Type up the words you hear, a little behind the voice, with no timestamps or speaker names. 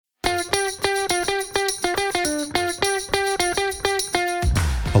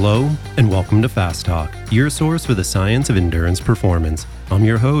Hello, and welcome to Fast Talk, your source for the science of endurance performance. I'm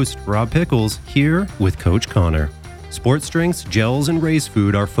your host, Rob Pickles, here with Coach Connor. Sports drinks, gels, and race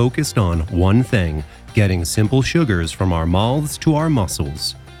food are focused on one thing, getting simple sugars from our mouths to our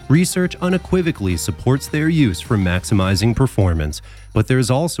muscles. Research unequivocally supports their use for maximizing performance, but there's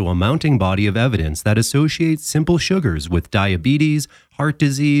also a mounting body of evidence that associates simple sugars with diabetes, heart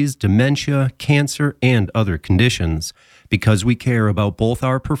disease, dementia, cancer, and other conditions. Because we care about both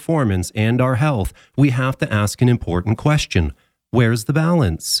our performance and our health, we have to ask an important question. Where's the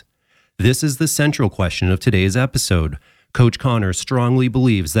balance? This is the central question of today's episode. Coach Connor strongly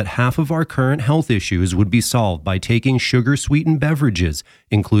believes that half of our current health issues would be solved by taking sugar-sweetened beverages,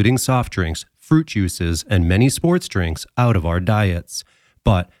 including soft drinks, fruit juices, and many sports drinks, out of our diets.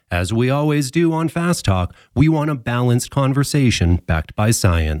 But, as we always do on Fast Talk, we want a balanced conversation backed by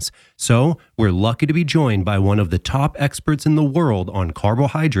science. So, we're lucky to be joined by one of the top experts in the world on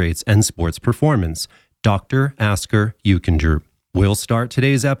carbohydrates and sports performance, Dr. Asker Jeukendrup. We'll start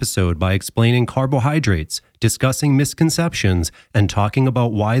today's episode by explaining carbohydrates, discussing misconceptions, and talking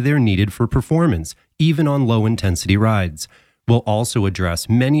about why they're needed for performance, even on low-intensity rides. We'll also address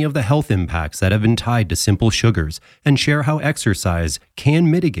many of the health impacts that have been tied to simple sugars and share how exercise can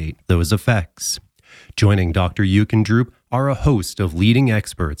mitigate those effects. Joining Dr. Jeukendrup are a host of leading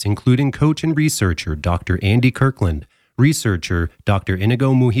experts, including coach and researcher Dr. Andy Kirkland, researcher Dr.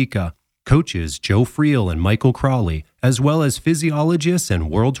 Inigo Mujica, coaches Joe Friel and Michael Crawley, as well as physiologists and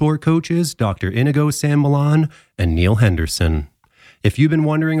World Tour coaches Dr. Inigo San Milan and Neil Henderson. If you've been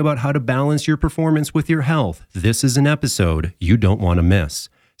wondering about how to balance your performance with your health, this is an episode you don't want to miss.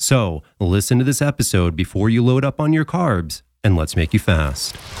 So, listen to this episode before you load up on your carbs, and let's make you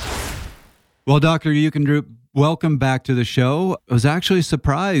fast. Well, Dr. Jeukendrup, welcome back to the show. I was actually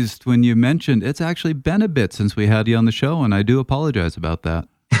surprised when you mentioned it's actually been a bit since we had you on the show, and I do apologize about that.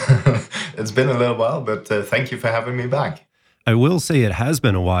 It's been a little while, but thank you for having me back. I will say it has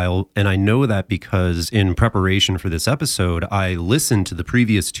been a while, and I know that because in preparation for this episode, I listened to the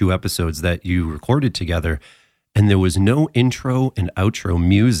previous two episodes that you recorded together, and there was no intro and outro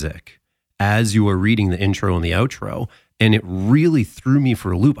music as you were reading the intro and the outro, and it really threw me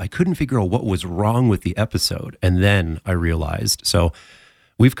for a loop. I couldn't figure out what was wrong with the episode, and then I realized. So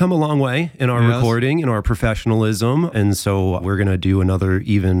we've come a long way in our recording, in our professionalism, and so we're going to do another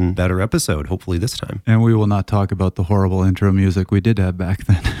even better episode, hopefully this time. And we will not talk about the horrible intro music we did have back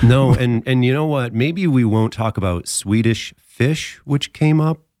then. No, and you know what? Maybe we won't talk about Swedish Fish, which came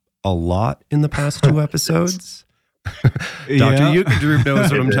up a lot in the past two episodes. Dr. Jeukendrup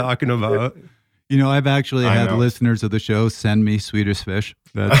knows what I'm talking about. You know, I've actually had listeners of the show send me Swedish Fish.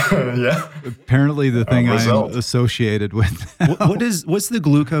 That's apparently the thing I'm associated with. What's the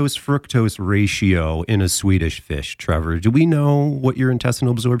glucose-fructose ratio in a Swedish fish, Trevor? Do we know what your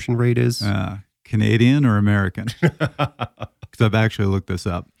intestinal absorption rate is? Canadian or American? Because I've actually looked this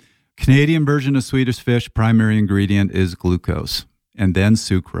up. Canadian version of Swedish Fish, primary ingredient is glucose and then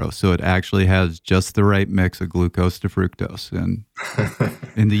sucrose. So it actually has just the right mix of glucose to fructose. And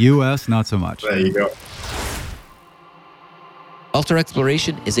in the U.S., not so much. There you go. Ultra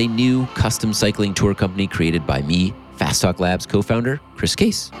Exploration is a new custom cycling tour company created by me, Fast Talk Labs co-founder Chris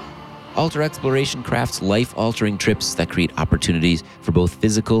Case. Ultra Exploration crafts life-altering trips that create opportunities for both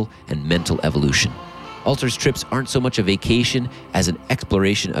physical and mental evolution. Ultra's trips aren't so much a vacation as an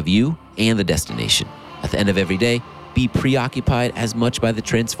exploration of you and the destination. At the end of every day, be preoccupied as much by the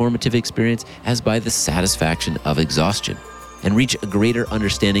transformative experience as by the satisfaction of exhaustion, and reach a greater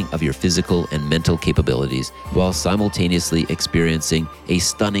understanding of your physical and mental capabilities while simultaneously experiencing a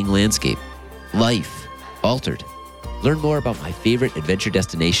stunning landscape. Life altered. Learn more about my favorite adventure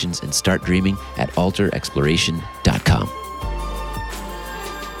destinations and start dreaming at alterexploration.com.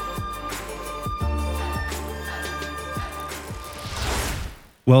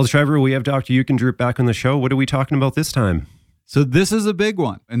 Well, Trevor, we have Dr. Jeukendrup back on the show. What are we talking about this time? So this is a big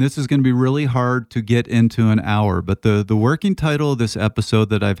one, and this is going to be really hard to get into an hour, but the working title of this episode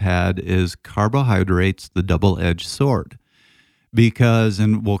that I've had is Carbohydrates, the Double-Edged Sword. Because,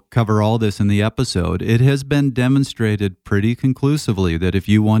 and we'll cover all this in the episode, it has been demonstrated pretty conclusively that if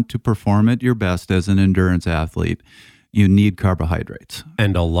you want to perform at your best as an endurance athlete, you need carbohydrates.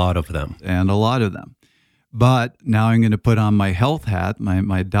 And a lot of them. But now I'm going to put on my health hat,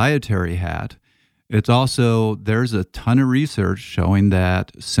 my dietary hat. It's also, there's a ton of research showing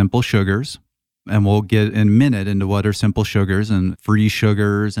that simple sugars, and we'll get in a minute into what are simple sugars and free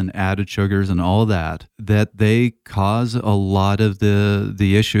sugars and added sugars and all that they cause a lot of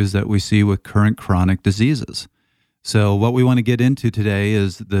the issues that we see with current chronic diseases. So what we want to get into today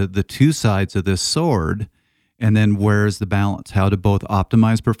is the two sides of this sword And then where's the balance? How to both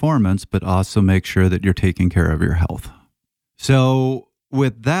optimize performance, but also make sure that you're taking care of your health. So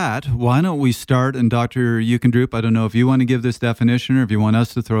with that, why don't we start? And Dr. Jeukendrup, I don't know if you want to give this definition or if you want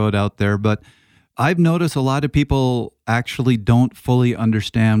us to throw it out there, but I've noticed a lot of people actually don't fully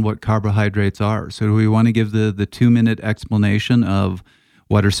understand what carbohydrates are. So do we want to give the 2-minute explanation of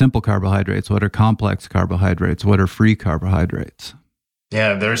what are simple carbohydrates, what are complex carbohydrates, what are free carbohydrates?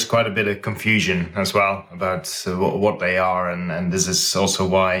 Yeah, there's quite a bit of confusion as well about what they are. And this is also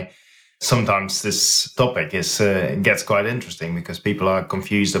why sometimes this topic gets quite interesting, because people are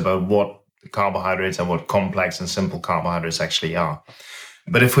confused about what carbohydrates and what complex and simple carbohydrates actually are.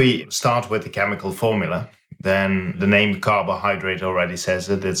 But if we start with the chemical formula, then the name carbohydrate already says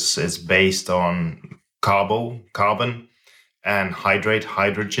it. It's based on carbon, and hydrate,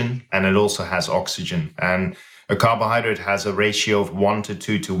 hydrogen, and it also has oxygen. And a carbohydrate has a ratio of 1 to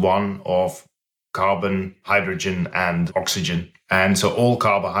 2 to 1 of carbon, hydrogen, and oxygen. And so all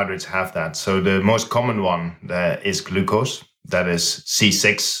carbohydrates have that. So the most common one is glucose. That is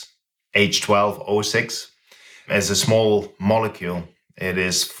C6H12O6. It's a small molecule. It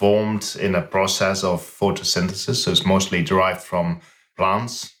is formed in a process of photosynthesis, so it's mostly derived from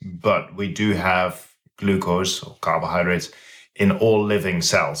plants. But we do have glucose or carbohydrates in all living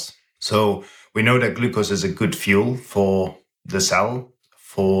cells. So we know that glucose is a good fuel for the cell,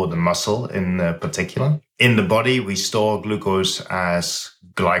 for the muscle in particular. In the body, we store glucose as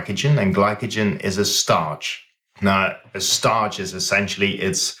glycogen, and glycogen is a starch. Now, a starch is essentially,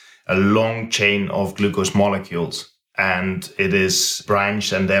 it's a long chain of glucose molecules, and it is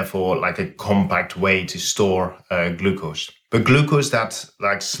branched and therefore like a compact way to store glucose. But glucose, that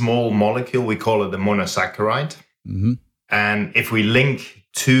like small molecule, we call it a monosaccharide. Mm-hmm. And if we link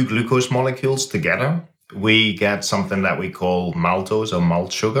 2 glucose molecules together, we get something that we call maltose or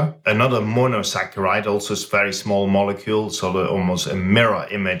malt sugar. Another monosaccharide, also a very small molecule, so almost a mirror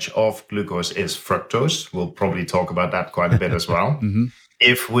image of glucose, is fructose. We'll probably talk about that quite a bit as well. Mm-hmm.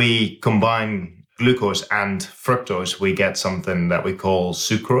 If we combine glucose and fructose, we get something that we call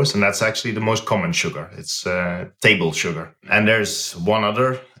sucrose, and that's actually the most common sugar. It's table sugar. And there's one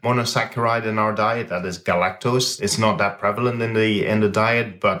other monosaccharide in our diet, that is galactose. It's not that prevalent in the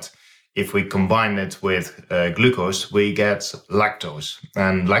diet, but if we combine it with glucose, we get lactose.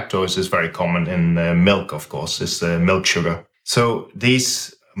 And lactose is very common in milk, of course. It's milk sugar. So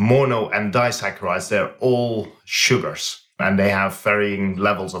these mono and disaccharides, they're all sugars. And they have varying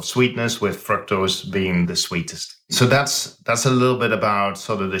levels of sweetness, with fructose being the sweetest. So that's a little bit about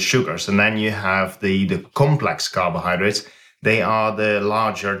sort of the sugars. And then you have the complex carbohydrates. They are the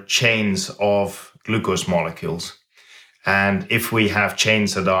larger chains of glucose molecules. And if we have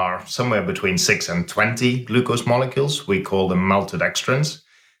chains that are somewhere between 6 and 20 glucose molecules, we call them maltodextrins.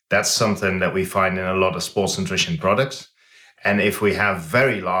 That's something that we find in a lot of sports nutrition products. And if we have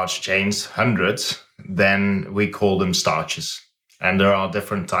very large chains, hundreds, then we call them starches. And there are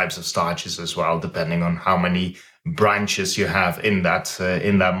different types of starches as well, depending on how many branches you have in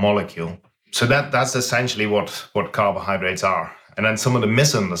that molecule. So that's essentially what carbohydrates are. And then some of the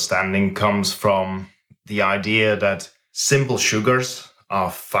misunderstanding comes from the idea that simple sugars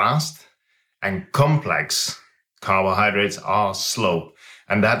are fast and complex carbohydrates are slow.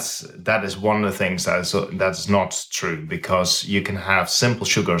 And that is one of the things that's not true, because you can have simple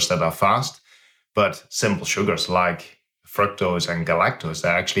sugars that are fast, but simple sugars like fructose and galactose,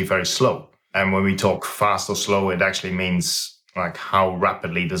 they're actually very slow. And when we talk fast or slow, it actually means like how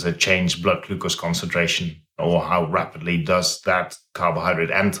rapidly does it change blood glucose concentration, or how rapidly does that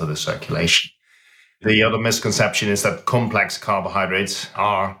carbohydrate enter the circulation. The other misconception is that complex carbohydrates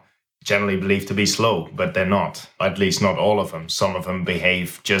are generally believed to be slow, but they're not, at least not all of them. Some of them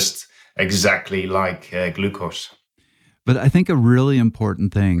behave just exactly like glucose. But I think a really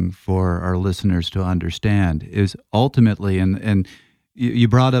important thing for our listeners to understand is ultimately, and you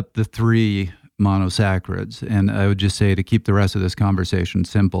brought up the 3 monosaccharides, and I would just say, to keep the rest of this conversation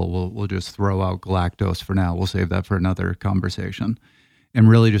simple, we'll just throw out galactose for now. We'll save that for another conversation and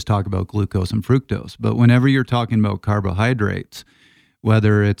really just talk about glucose and fructose. But whenever you're talking about carbohydrates,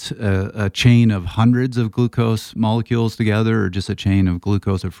 whether it's a chain of hundreds of glucose molecules together, or just a chain of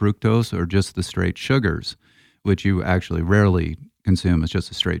glucose or fructose, or just the straight sugars, which you actually rarely consume as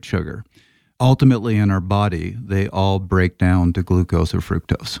just a straight sugar. Ultimately, in our body, they all break down to glucose or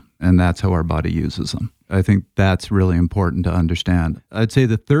fructose, and that's how our body uses them. I think that's really important to understand. I'd say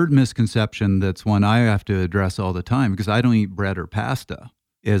the third misconception, that's one I have to address all the time, because I don't eat bread or pasta,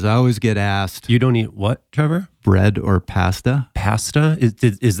 is I always get asked... You don't eat what, Trevor? Bread or pasta. Pasta?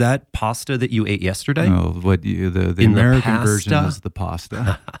 Is that pasta that you ate yesterday? No, the American version is the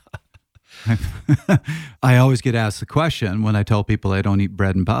pasta. I always get asked the question when I tell people I don't eat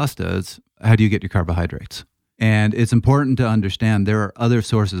bread and pasta, it's how do you get your carbohydrates? And it's important to understand there are other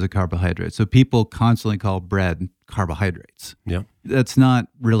sources of carbohydrates. So people constantly call bread carbohydrates. Yeah. That's not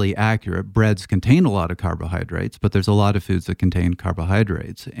really accurate. Breads contain a lot of carbohydrates, but there's a lot of foods that contain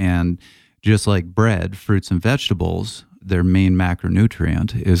carbohydrates. And just like bread, fruits and vegetables, their main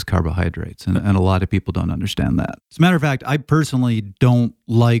macronutrient is carbohydrates. And a lot of people don't understand that. As a matter of fact, I personally don't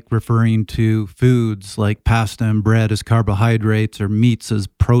like referring to foods like pasta and bread as carbohydrates or meats as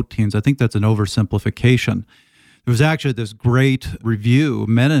proteins. I think that's an oversimplification. There was actually this great review,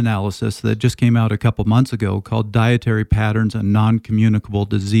 meta-analysis that just came out a couple months ago called Dietary Patterns and Non-Communicable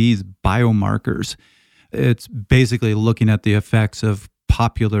Disease Biomarkers. It's basically looking at the effects of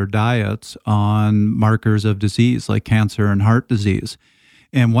popular diets on markers of disease like cancer and heart disease.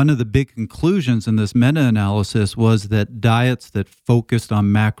 And one of the big conclusions in this meta-analysis was that diets that focused on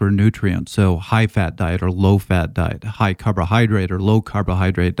macronutrients, so high-fat diet or low-fat diet, high-carbohydrate or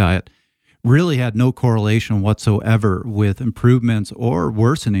low-carbohydrate diet, really had no correlation whatsoever with improvements or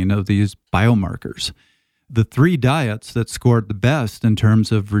worsening of these biomarkers. The 3 diets that scored the best in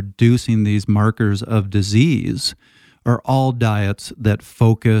terms of reducing these markers of disease are all diets that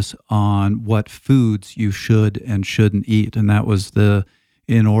focus on what foods you should and shouldn't eat. And that was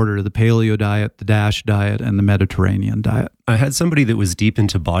in order, the paleo diet, the DASH diet, and the Mediterranean diet. I had somebody that was deep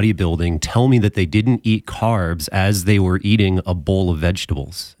into bodybuilding tell me that they didn't eat carbs as they were eating a bowl of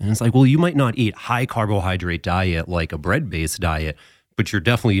vegetables. And it's like, well, you might not eat high carbohydrate diet like a bread-based diet, but you're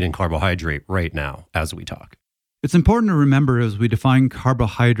definitely eating carbohydrate right now as we talk. It's important to remember as we define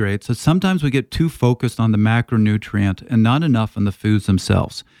carbohydrates that sometimes we get too focused on the macronutrient and not enough on the foods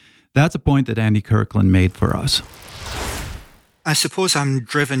themselves. That's a point that Andy Kirkland made for us. I suppose I'm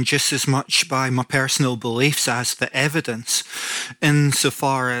driven just as much by my personal beliefs as the evidence,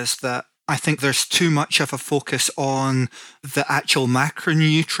 insofar as that I think there's too much of a focus on the actual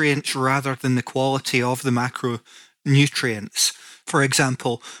macronutrients rather than the quality of the macronutrients. For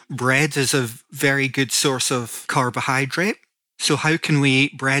example, bread is a very good source of carbohydrate. So how can we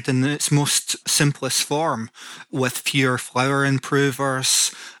eat bread in its most simplest form with fewer flour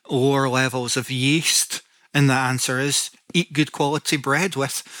improvers, lower levels of yeast? And the answer is eat good quality bread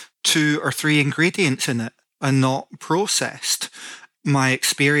with 2 or 3 ingredients in it and not processed. My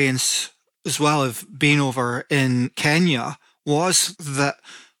experience as well of being over in Kenya was that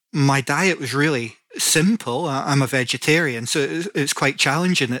my diet was really simple. I'm a vegetarian, so it's quite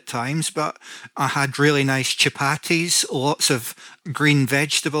challenging at times, but I had really nice chapatis, lots of green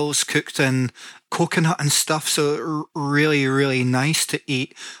vegetables cooked in coconut and stuff, so really, really nice to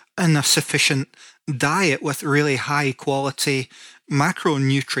eat, and a sufficient diet with really high quality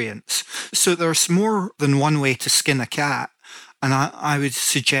macronutrients. So there's more than one way to skin a cat, and I would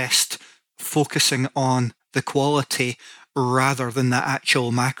suggest focusing on the quality rather than the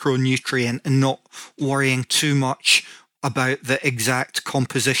actual macronutrient and not worrying too much about the exact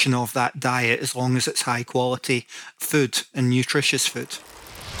composition of that diet as long as it's high quality food and nutritious food.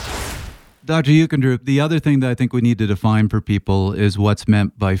 Dr. Jeukendrup, the other thing that I think we need to define for people is what's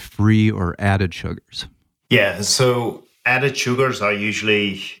meant by free or added sugars. Yeah, so added sugars are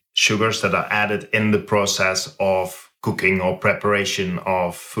usually sugars that are added in the process of cooking or preparation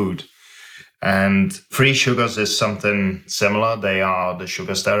of food. And free sugars is something similar. They are the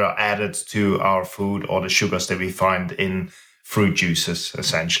sugars that are added to our food or the sugars that we find in fruit juices,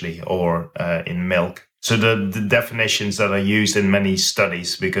 essentially, or in milk. So the definitions that are used in many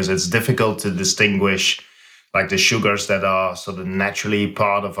studies, because it's difficult to distinguish like the sugars that are sort of naturally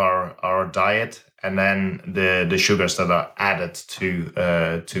part of our diet and then the sugars that are added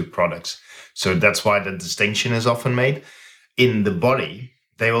to products. So that's why the distinction is often made. In the body,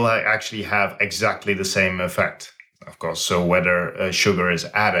 they will actually have exactly the same effect, of course. So whether sugar is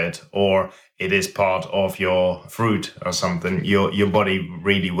added or it is part of your fruit or something, your body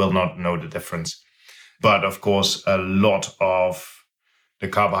really will not know the difference. But of course, a lot of the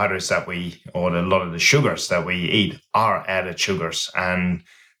carbohydrates a lot of the sugars that we eat are added sugars, and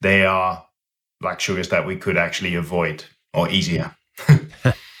they are like sugars that we could actually avoid or easier.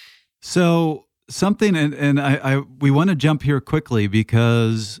 So something, and we want to jump here quickly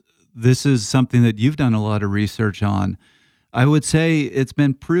because this is something that you've done a lot of research on. I would say it's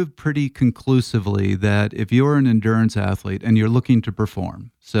been proved pretty conclusively that if you're an endurance athlete and you're looking to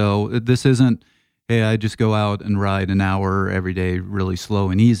perform, so this isn't, hey, I just go out and ride an hour every day really slow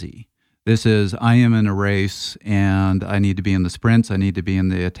and easy. This is, I am in a race and I need to be in the sprints, I need to be in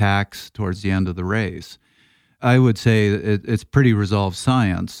the attacks towards the end of the race. I would say it's pretty resolved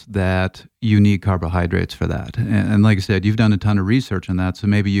science that you need carbohydrates for that. And like I said, you've done a ton of research on that, so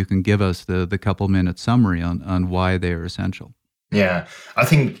maybe you can give us the couple-minute summary on why they are essential. Yeah, I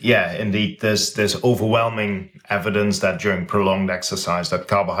think, indeed, there's overwhelming evidence that during prolonged exercise that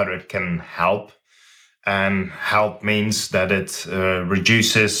carbohydrate can help. And help means that it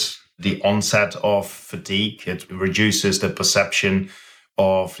reduces the onset of fatigue, it reduces the perception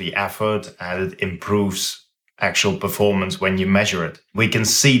of the effort, and it improves actual performance when you measure it. We can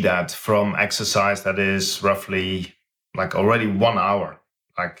see that from exercise that is roughly like already 1 hour.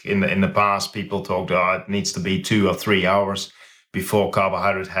 Like in the past, people talked, it needs to be 2 or 3 hours before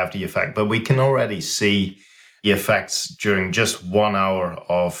carbohydrates have the effect. But we can already see the effects during just 1 hour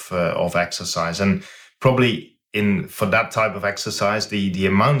of exercise. And probably for that type of exercise, the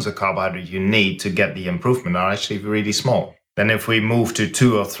amounts of carbohydrate you need to get the improvement are actually really small. Then if we move to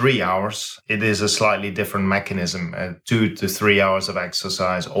 2 or 3 hours, it is a slightly different mechanism. 2 to 3 hours of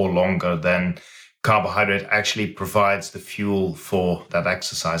exercise or longer, then carbohydrate actually provides the fuel for that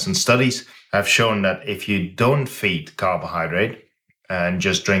exercise. And studies have shown that if you don't feed carbohydrate and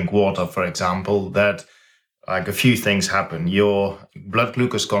just drink water, for example, that like a few things happen. Your blood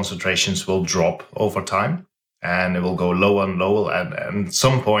glucose concentrations will drop over time, and it will go lower and lower. And at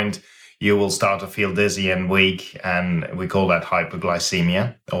some point, you will start to feel dizzy and weak, and we call that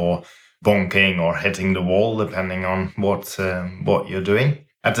hypoglycemia, or bonking, or hitting the wall, depending on what you're doing.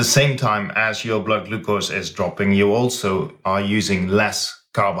 At the same time as your blood glucose is dropping, you also are using less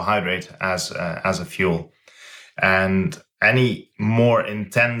carbohydrate as a fuel. And any more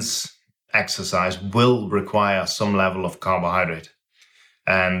intense exercise will require some level of carbohydrate.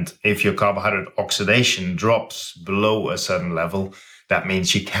 And if your carbohydrate oxidation drops below a certain level, that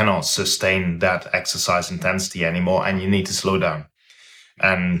means you cannot sustain that exercise intensity anymore, and you need to slow down.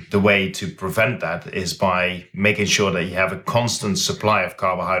 And the way to prevent that is by making sure that you have a constant supply of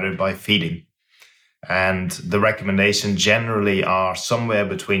carbohydrate by feeding. And the recommendations generally are somewhere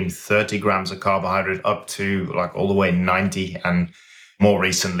between 30 grams of carbohydrate up to like all the way 90. And more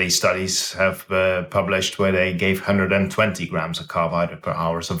recently, studies have published where they gave 120 grams of carbohydrate per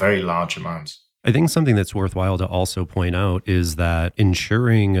hour, so very large amounts. I think something that's worthwhile to also point out is that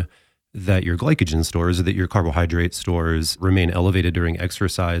ensuring that your glycogen stores, that your carbohydrate stores remain elevated during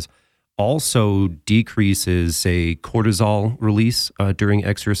exercise also decreases, say, cortisol release during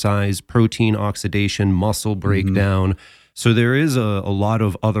exercise, protein oxidation, muscle breakdown. So there is a lot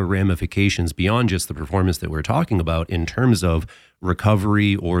of other ramifications beyond just the performance that we're talking about in terms of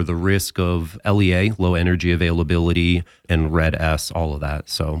recovery or the risk of LEA, low energy availability, and RED-S, all of that.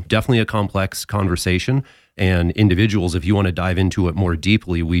 So definitely a complex conversation. And individuals, if you want to dive into it more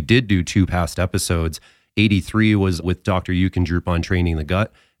deeply, we did do 2 past episodes. 83 was with Dr. Jeukendrup on training the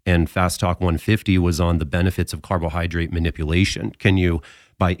gut, and Fast Talk 150 was on the benefits of carbohydrate manipulation. Can you,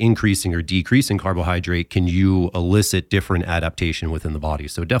 by increasing or decreasing carbohydrate, can you elicit different adaptation within the body?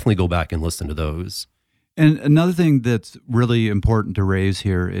 So definitely go back and listen to those. And another thing that's really important to raise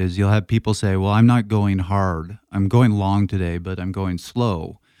here is you'll have people say, well, I'm not going hard. I'm going long today, but I'm going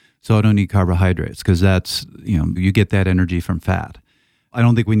slow. So I don't need carbohydrates because that's, you get that energy from fat. I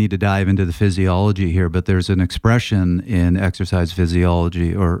don't think we need to dive into the physiology here, but there's an expression in exercise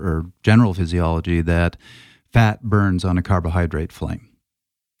physiology or general physiology that fat burns on a carbohydrate flame.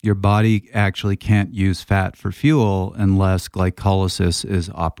 Your body actually can't use fat for fuel unless glycolysis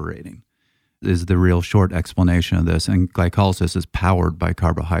is operating, is the real short explanation of this. And glycolysis is powered by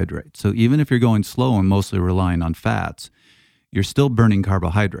carbohydrates. So even if you're going slow and mostly relying on fats, you're still burning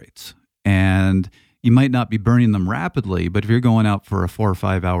carbohydrates. And you might not be burning them rapidly, but if you're going out for a 4 or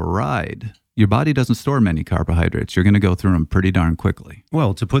 5 hour ride, your body doesn't store many carbohydrates. You're going to go through them pretty darn quickly.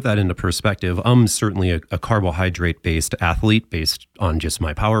 Well, to put that into perspective, I'm certainly a carbohydrate-based athlete based on just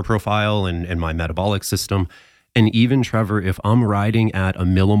my power profile and my metabolic system. And even, Trevor, if I'm riding at a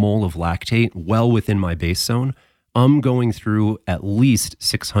millimole of lactate well within my base zone, I'm going through at least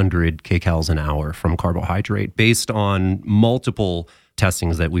 600 kcals an hour from carbohydrate based on multiple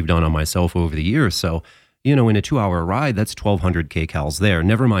testings that we've done on myself over the years. So, in a 2-hour ride, that's 1,200 kcals there.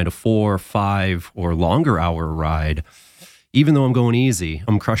 Never mind a 4, 5, or longer hour ride. Even though I'm going easy,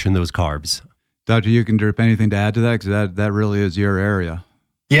 I'm crushing those carbs. Dr. Jeukendrup, anything to add to that? Because that really is your area.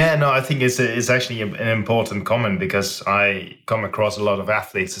 Yeah, no, I think it's actually an important comment because I come across a lot of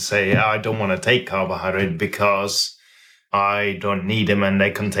athletes who say, I don't want to take carbohydrate because I don't need them and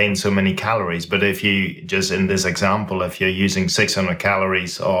they contain so many calories. But if you, just in this example, if you're using 600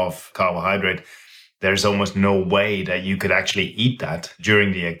 calories of carbohydrate, there's almost no way that you could actually eat that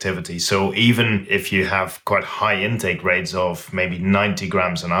during the activity. So even if you have quite high intake rates of maybe 90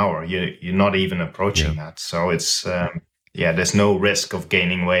 grams an hour, you're not even approaching that. So it's, there's no risk of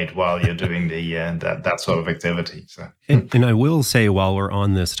gaining weight while you're doing that sort of activity. So. And I will say, while we're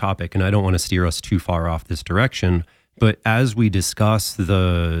on this topic, and I don't want to steer us too far off this direction, but as we discuss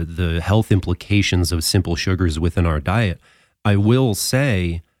the health implications of simple sugars within our diet, I will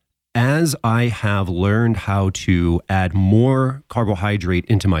say, as I have learned how to add more carbohydrate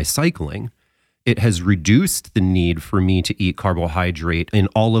into my cycling, it has reduced the need for me to eat carbohydrate in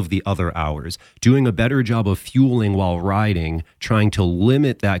all of the other hours. Doing a better job of fueling while riding, trying to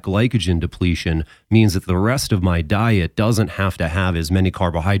limit that glycogen depletion, means that the rest of my diet doesn't have to have as many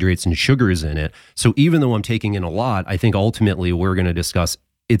carbohydrates and sugars in it. So even though I'm taking in a lot, I think ultimately we're going to discuss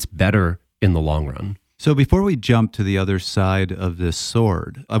it's better in the long run. So before we jump to the other side of this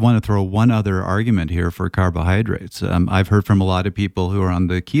sword, I want to throw one other argument here for carbohydrates. I've heard from a lot of people who are on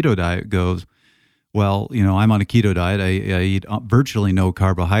the keto diet goes, well, I'm on a keto diet. I eat virtually no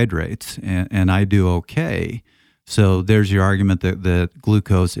carbohydrates, and I do okay. So there's your argument that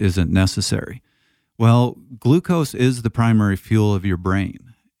glucose isn't necessary. Well, glucose is the primary fuel of your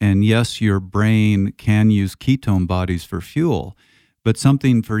brain. And yes, your brain can use ketone bodies for fuel. But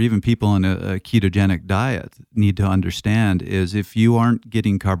something for even people on a ketogenic diet need to understand is if you aren't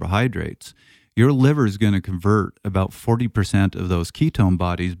getting carbohydrates, your liver is going to convert about 40% of those ketone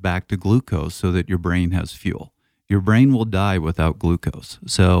bodies back to glucose so that your brain has fuel. Your brain will die without glucose.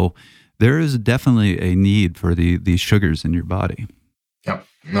 So there is definitely a need for these sugars in your body. Yeah,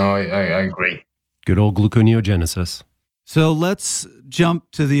 no, I agree. Good old gluconeogenesis. So let's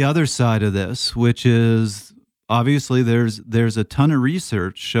jump to the other side of this, which is obviously there's a ton of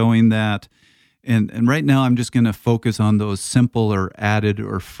research showing that, and right now I'm just going to focus on those simple or added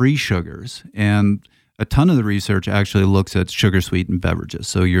or free sugars. And a ton of the research actually looks at sugar-sweetened beverages.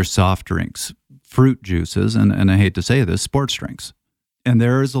 So your soft drinks, fruit juices, and I hate to say this, sports drinks. And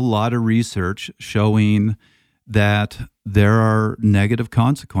there is a lot of research showing that there are negative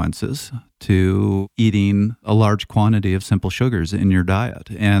consequences to eating a large quantity of simple sugars in your diet.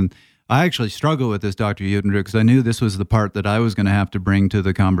 And I actually struggle with this, Dr. Jeukendrup, because I knew this was the part that I was going to have to bring to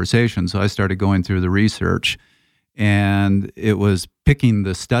the conversation. So I started going through the research, and it was picking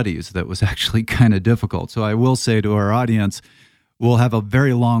the studies that was actually kind of difficult. So I will say to our audience, we'll have a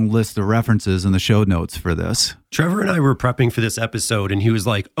very long list of references in the show notes for this. Trevor and I were prepping for this episode, and he was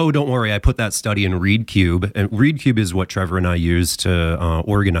like, oh, don't worry, I put that study in ReadCube. And ReadCube is what Trevor and I use to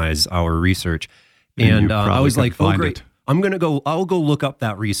organize our research. And I was like, oh, great. I'll go look up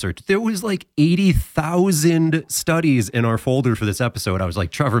that research. There was like 80,000 studies in our folder for this episode. I was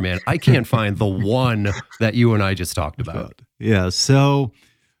like, Trevor, man, I can't find the one that you and I just talked about. Yeah. So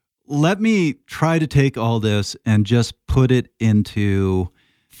let me try to take all this and just put it into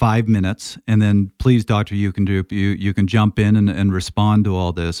 5 minutes. And then please, Dr. Jeukendrup, you can jump in and respond to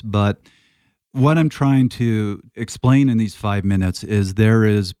all this. But what I'm trying to explain in these 5 minutes is there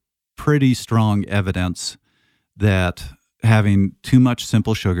is pretty strong evidence that having too much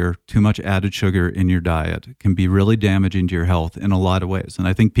simple sugar, too much added sugar in your diet can be really damaging to your health in a lot of ways. And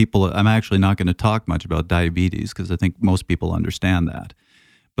I think I'm actually not going to talk much about diabetes because I think most people understand that.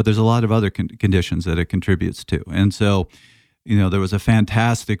 But there's a lot of other conditions that it contributes to. And so, there was a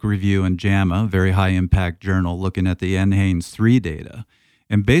fantastic review in JAMA, a very high impact journal, looking at the NHANES 3 data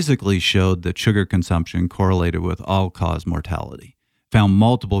and basically showed that sugar consumption correlated with all-cause mortality. Found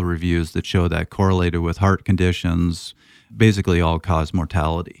multiple reviews that show that correlated with heart conditions, basically all-cause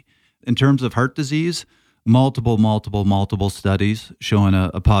mortality. In terms of heart disease, multiple studies showing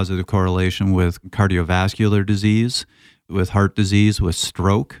a positive correlation with cardiovascular disease, with heart disease, with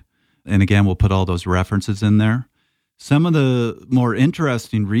stroke. And again, we'll put all those references in there. Some of the more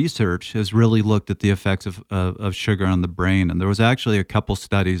interesting research has really looked at the effects of sugar on the brain. And there was actually a couple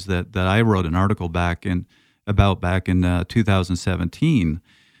studies that I wrote an article back in 2017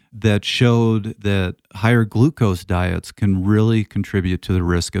 that showed that higher glucose diets can really contribute to the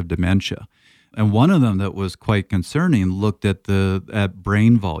risk of dementia. And one of them that was quite concerning looked at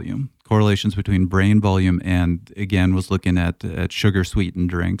brain volume, correlations between brain volume, and again was looking at sugar-sweetened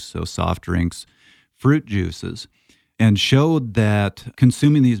drinks, so soft drinks, fruit juices, and showed that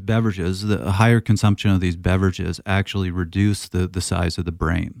consuming these beverages, the higher consumption of these beverages actually reduced the size of the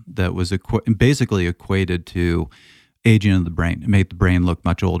brain. That was basically equated to aging of the brain. It made the brain look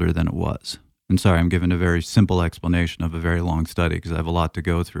much older than it was. And sorry, I'm giving a very simple explanation of a very long study because I have a lot to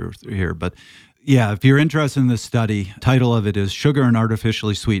go through here. But yeah, if you're interested in this study, title of it is Sugar and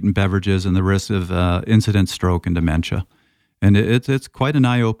Artificially Sweetened Beverages and the Risk of Incident Stroke and Dementia. And it's quite an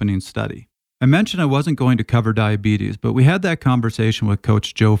eye-opening study. I mentioned I wasn't going to cover diabetes, but we had that conversation with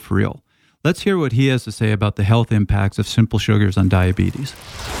Coach Joe Friel. Let's hear what he has to say about the health impacts of simple sugars on diabetes.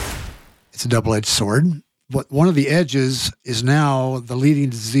 It's a double-edged sword. One of the edges is now the leading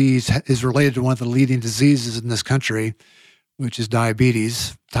disease is related to one of the leading diseases in this country, which is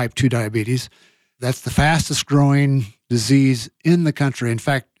diabetes, type 2 diabetes. That's the fastest growing disease in the country, in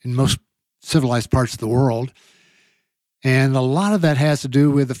fact, in most civilized parts of the world. And a lot of that has to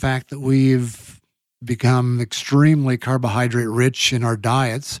do with the fact that we've become extremely carbohydrate rich in our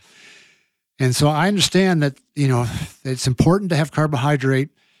diets. And so I understand that, it's important to have carbohydrate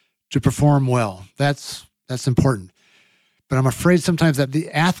to perform well. That's important. But I'm afraid sometimes that the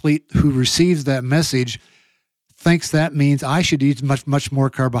athlete who receives that message thinks that means I should eat much, much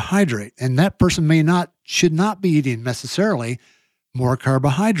more carbohydrate. And that person should not be eating necessarily more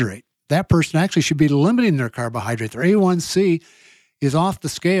carbohydrate. That person actually should be limiting their carbohydrate. Their A1C is off the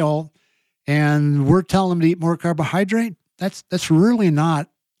scale, and we're telling them to eat more carbohydrate. That's really not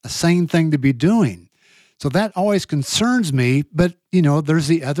a sane thing to be doing. So that always concerns me. But, there's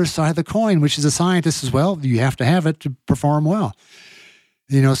the other side of the coin, which is a scientist as well. You have to have it to perform well.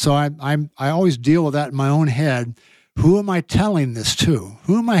 So I always deal with that in my own head. Who am I telling this to?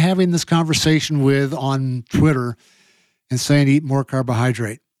 Who am I having this conversation with on Twitter and saying eat more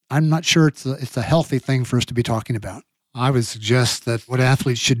carbohydrate? I'm not sure it's a healthy thing for us to be talking about. I would suggest that what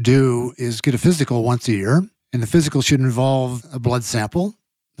athletes should do is get a physical once a year, and the physical should involve a blood sample,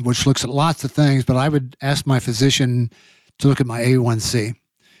 which looks at lots of things, but I would ask my physician to look at my A1C,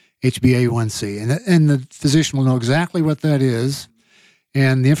 HbA1c, and the physician will know exactly what that is,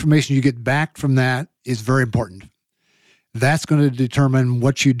 and the information you get back from that is very important. That's going to determine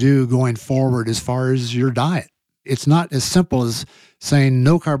what you do going forward as far as your diet. It's not as simple as saying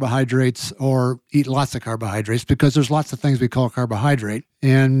no carbohydrates or eat lots of carbohydrates, because there's lots of things we call carbohydrate,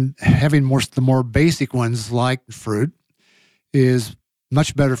 and having the more basic ones like fruit is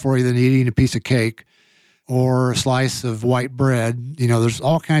much better for you than eating a piece of cake or a slice of white bread. There's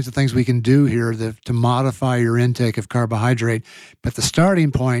all kinds of things we can do here to modify your intake of carbohydrate. But the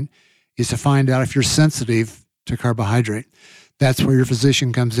starting point is to find out if you're sensitive to carbohydrate. That's where your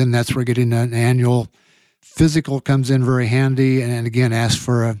physician comes in. That's where getting an annual physical comes in very handy. And again, ask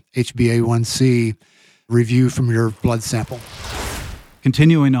for a HbA1c review from your blood sample.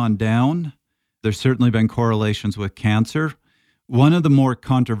 Continuing on down, there's certainly been correlations with cancer. One of the more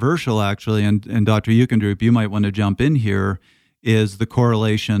controversial, actually, and Dr. Jeukendrup, you might want to jump in here, is the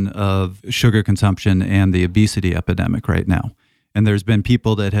correlation of sugar consumption and the obesity epidemic right now. And there's been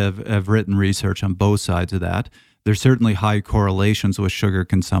people that have written research on both sides of that. There's certainly high correlations with sugar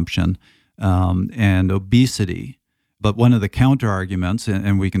consumption and obesity. But one of the counter arguments,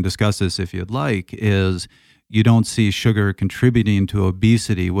 and we can discuss this if you'd like, is you don't see sugar contributing to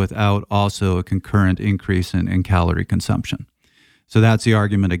obesity without also a concurrent increase in calorie consumption. So that's the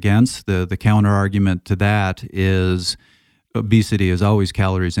argument against. The counter argument to that is obesity is always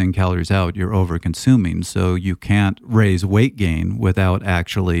calories in, calories out. You're over-consuming, so you can't raise weight gain without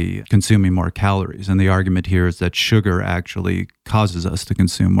actually consuming more calories. And the argument here is that sugar actually causes us to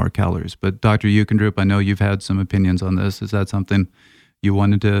consume more calories. But Dr. Jeukendrup, I know you've had some opinions on this. Is that something you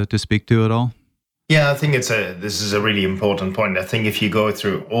wanted to speak to at all? Yeah, I think this is a really important point. I think if you go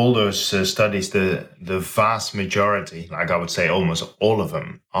through all those studies, the vast majority, like I would say almost all of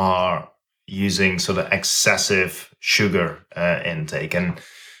them, are using sort of excessive sugar intake, and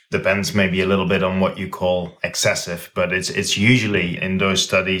depends maybe a little bit on what you call excessive, but it's usually in those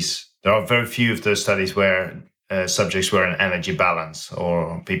studies, there are very few of those studies where subjects were in energy balance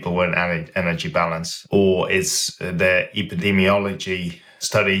or people were in energy balance, or it's the epidemiology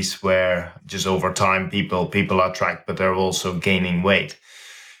studies where just over time people are tracked, but they're also gaining weight.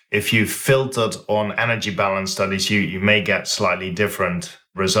 If you filtered on energy balance studies, you may get slightly different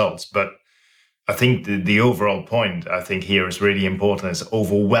results. But I think the overall point, I think here is really important, is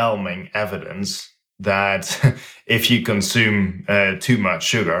overwhelming evidence that if you consume too much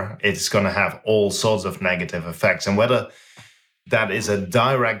sugar, it's going to have all sorts of negative effects. And whether that is a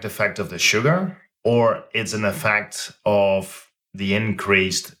direct effect of the sugar or it's an effect of the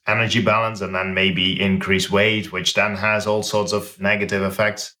increased energy balance and then maybe increased weight, which then has all sorts of negative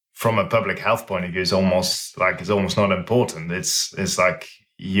effects. From a public health point of view, it's almost not important. It's like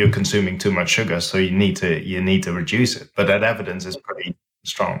you're consuming too much sugar, so you need to reduce it. But that evidence is pretty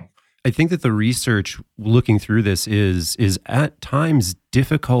strong. I think that the research looking through this is at times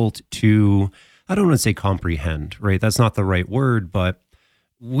difficult to, I don't want to say comprehend, right? That's not the right word, but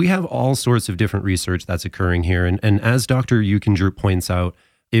we have all sorts of different research that's occurring here. And as Dr. Jeukendrup points out,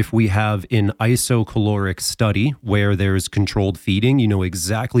 If we have an isocaloric study where there's controlled feeding, you know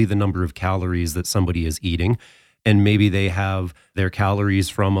exactly the number of calories that somebody is eating. And maybe they have their calories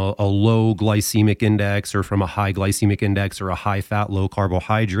from a low glycemic index or from a high glycemic index or a high fat, low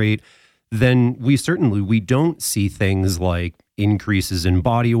carbohydrate, then we don't see things like increases in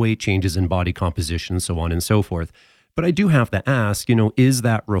body weight, changes in body composition, so on and so forth. But I do have to ask, is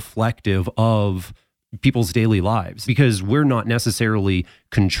that reflective of people's daily lives? Because we're not necessarily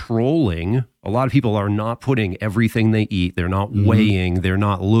controlling. A lot of people are not putting everything they eat. They're not weighing. They're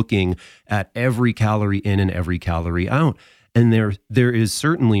not looking at every calorie in and every calorie out. And there is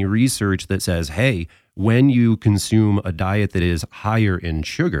certainly research that says, hey, when you consume a diet that is higher in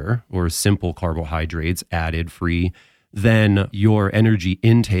sugar or simple carbohydrates, added free, then your energy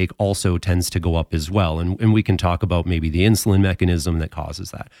intake also tends to go up as well. And we can talk about maybe the insulin mechanism that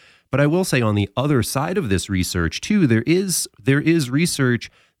causes that. But I will say on the other side of this research too, there is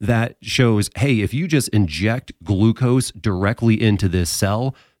research that shows, hey, if you just inject glucose directly into this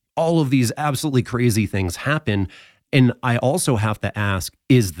cell, all of these absolutely crazy things happen. And I also have to ask,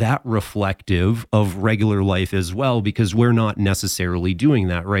 is that reflective of regular life as well? Because we're not necessarily doing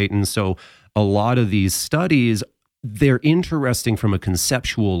that, right? And so a lot of these studies, they're interesting from a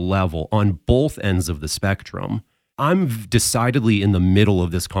conceptual level on both ends of the spectrum. I'm decidedly in the middle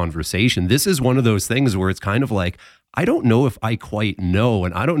of this conversation. This is one of those things where it's kind of like, I don't know if I quite know,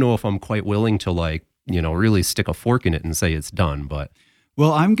 and I don't know if I'm quite willing to really stick a fork in it and say it's done. But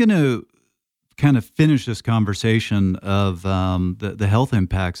well, I'm going to kind of finish this conversation of the health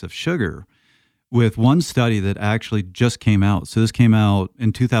impacts of sugar with one study that actually just came out. So this came out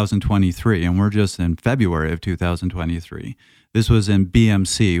in 2023, and we're just in February of 2023. This was in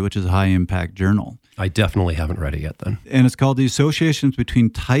BMC, which is a high-impact journal. I definitely haven't read it yet then. And it's called The Associations Between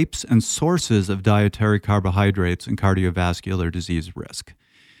Types and Sources of Dietary Carbohydrates and Cardiovascular Disease Risk.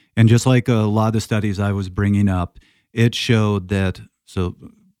 And just like a lot of the studies I was bringing up, it showed that, so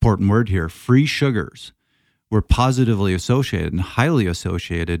important word here, free sugars were positively associated and highly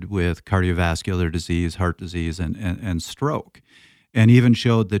associated with cardiovascular disease, heart disease, and stroke. And even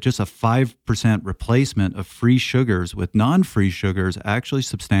showed that just a 5% replacement of free sugars with non-free sugars actually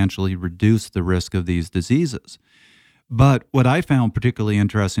substantially reduced the risk of these diseases. But what I found particularly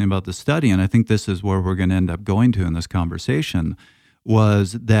interesting about the study, and I think this is where we're going to end up going to in this conversation,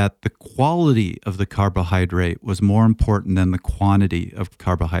 was that the quality of the carbohydrate was more important than the quantity of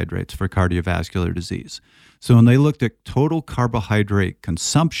carbohydrates for cardiovascular disease. So when they looked at total carbohydrate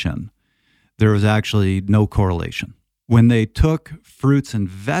consumption, there was actually no correlation. When they took fruits and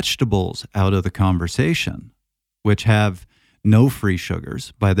vegetables out of the conversation, which have no free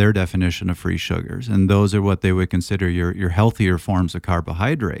sugars by their definition of free sugars, and those are what they would consider your healthier forms of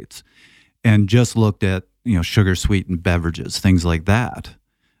carbohydrates, and just looked at sugar-sweetened beverages, things like that,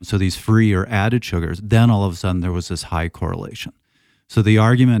 so these free or added sugars, then all of a sudden there was this high correlation. So the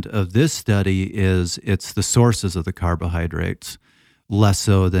argument of this study is it's the sources of the carbohydrates, less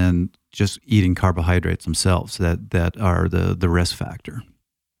so than just eating carbohydrates themselves that are the risk factor.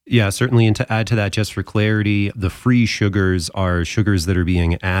 Yeah, certainly. And to add to that, just for clarity, the free sugars are sugars that are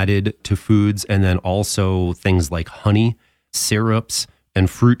being added to foods, and then also things like honey, syrups, and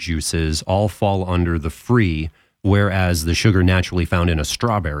fruit juices all fall under the free, whereas the sugar naturally found in a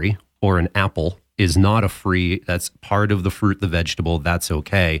strawberry or an apple is not a free. That's part of the fruit, the vegetable. That's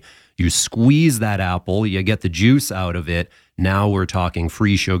okay. You squeeze that apple, you get the juice out of it. Now we're talking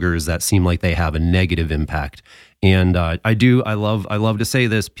free sugars that seem like they have a negative impact. And I love to say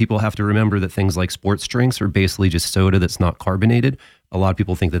this. People have to remember that things like sports drinks are basically just soda that's not carbonated. A lot of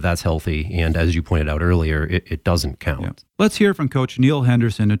people think that that's healthy. And as you pointed out earlier, it doesn't count. Yeah. Let's hear from Coach Neil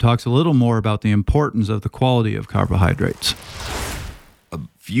Henderson, who talks a little more about the importance of the quality of carbohydrates. A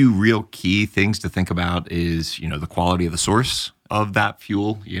few real key things to think about is, the quality of the source of that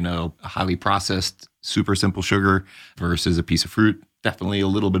fuel, a highly processed, super simple sugar versus a piece of fruit. Definitely a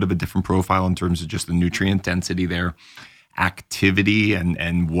little bit of a different profile in terms of just the nutrient density there. Activity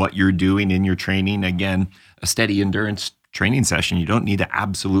and what you're doing in your training. Again, a steady endurance training session, you don't need to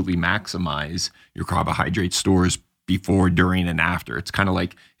absolutely maximize your carbohydrate stores before, during, and after. It's kind of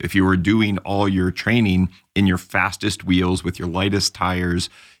like if you were doing all your training in your fastest wheels with your lightest tires,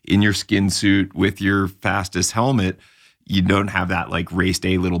 in your skin suit with your fastest helmet, you don't have that like race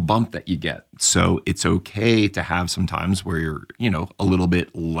day little bump that you get. So it's okay to have some times where you're, a little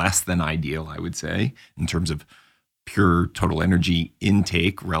bit less than ideal, I would say, in terms of pure total energy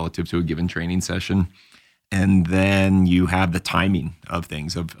intake relative to a given training session. And then you have the timing of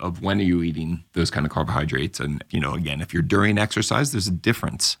things, of when are you eating those kind of carbohydrates. And, again, if you're during exercise, there's a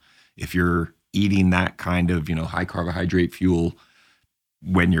difference. If you're eating that kind of, high carbohydrate fuel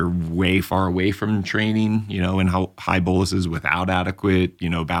when you're way far away from training, in high boluses without adequate,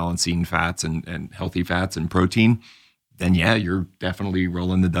 balancing fats and healthy fats and protein, then yeah, you're definitely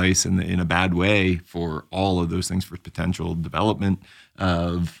rolling the dice in a bad way for all of those things, for potential development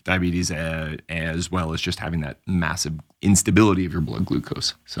of diabetes, as well as just having that massive instability of your blood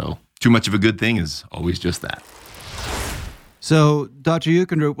glucose. So too much of a good thing is always just that. So, Dr.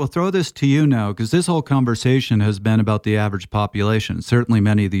 Jeukendrup, we'll throw this to you now, because this whole conversation has been about the average population. Certainly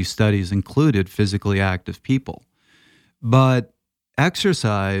many of these studies included physically active people. But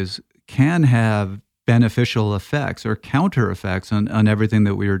exercise can have beneficial effects or counter effects on everything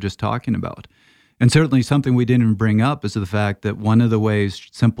that we were just talking about. And certainly something we didn't bring up is the fact that one of the ways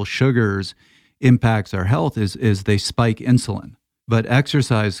simple sugars impacts our health is they spike insulin. But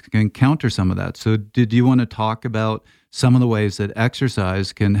exercise can counter some of that. So did you want to talk about some of the ways that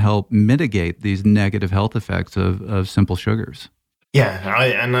exercise can help mitigate these negative health effects of simple sugars? Yeah,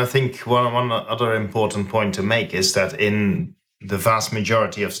 I think one other important point to make is that in the vast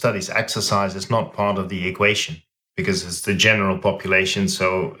majority of studies, exercise is not part of the equation because it's the general population.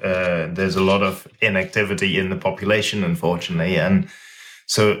 So there's a lot of inactivity in the population, unfortunately. And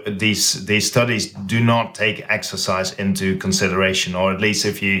so these studies do not take exercise into consideration, or at least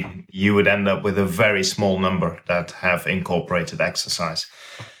if you would end up with a very small number that have incorporated exercise.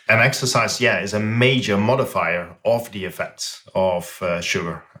 And exercise, is a major modifier of the effects of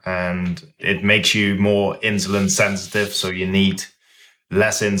sugar. And it makes you more insulin sensitive, so you need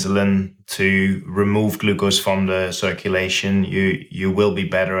less insulin to remove glucose from the circulation. You will be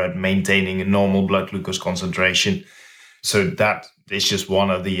better at maintaining a normal blood glucose concentration. So that is just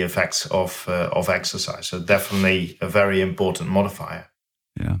one of the effects of exercise. So definitely a very important modifier.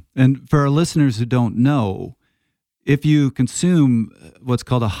 Yeah. And for our listeners who don't know, if you consume what's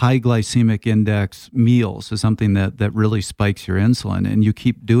called a high glycemic index meal, so something that really spikes your insulin, and you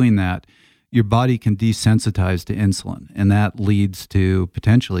keep doing that, your body can desensitize to insulin, and that leads to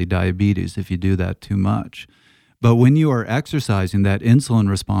potentially diabetes if you do that too much. But when you are exercising, that insulin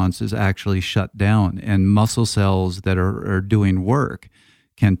response is actually shut down, and muscle cells that are doing work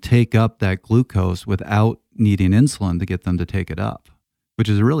can take up that glucose without needing insulin to get them to take it up, which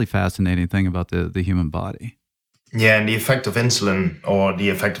is a really fascinating thing about the human body. Yeah, and the effect of insulin or the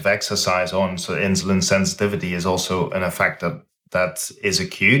effect of exercise on insulin sensitivity is also an effect that is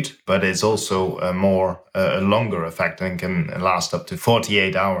acute, but it's also a longer effect and can last up to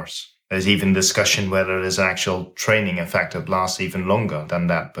 48 hours. There's even discussion whether there's an actual training effect that lasts even longer than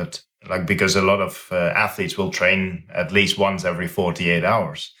that. But because a lot of athletes will train at least once every 48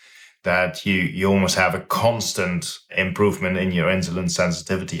 hours, that you almost have a constant improvement in your insulin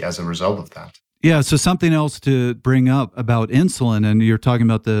sensitivity as a result of that. Yeah, so something else to bring up about insulin, and you're talking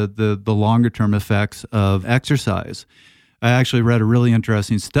about the longer term effects of exercise. I actually read a really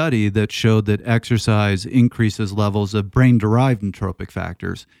interesting study that showed that exercise increases levels of brain-derived entropic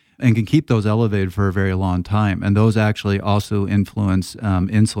factors and can keep those elevated for a very long time. And those actually also influence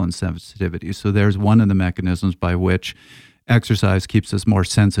insulin sensitivity. So there's one of the mechanisms by which exercise keeps us more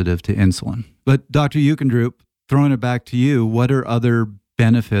sensitive to insulin. But Dr. Jeukendrup, throwing it back to you, what are other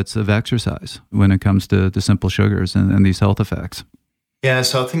benefits of exercise when it comes to simple sugars and these health effects? Yeah,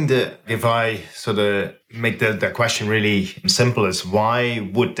 so I think that if I sort of make the question really simple, is why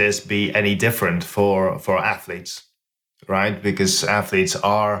would this be any different for athletes, right? Because athletes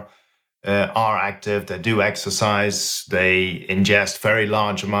are active, they do exercise, they ingest very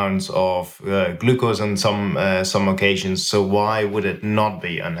large amounts of glucose on some occasions. So why would it not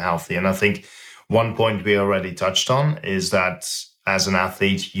be unhealthy? And I think one point we already touched on is that as an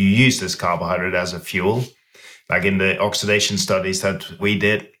athlete, you use this carbohydrate as a fuel. Like in the oxidation studies that we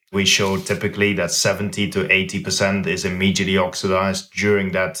did, we showed typically that 70 to 80% is immediately oxidized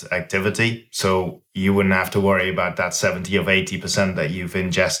during that activity. So you wouldn't have to worry about that 70 or 80% that you've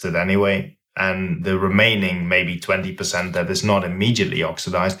ingested anyway. And the remaining maybe 20% that is not immediately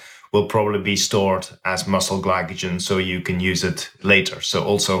oxidized will probably be stored as muscle glycogen, so you can use it later. So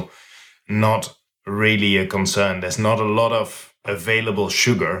also not really a concern. There's not a lot of available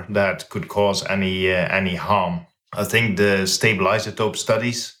sugar that could cause any harm. I think the stable isotope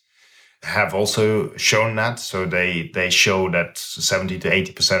studies have also shown that. So they show that 70 to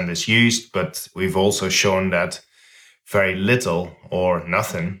 80% is used, but we've also shown that very little or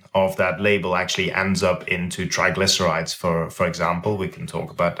nothing of that label actually ends up into triglycerides, for example. We can talk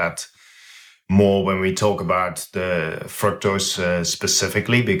about that more when we talk about the fructose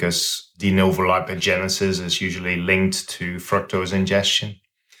specifically, because de novo lipogenesis is usually linked to fructose ingestion.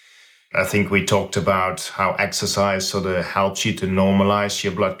 I think we talked about how exercise sort of helps you to normalize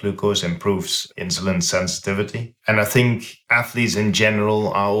your blood glucose, improves insulin sensitivity. And I think athletes in general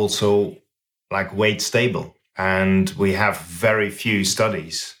are also like weight stable. And we have very few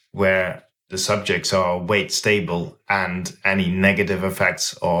studies where the subjects are weight stable and any negative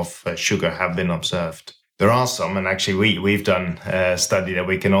effects of sugar have been observed. There are some, and actually we've done a study that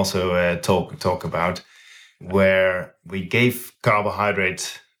we can also talk about, where we gave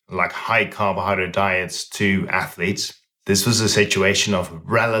high carbohydrate diets to athletes. This was a situation of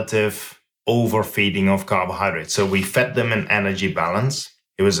relative overfeeding of carbohydrates. So we fed them an energy balance.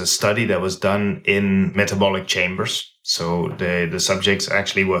 It was a study that was done in metabolic chambers. So the subjects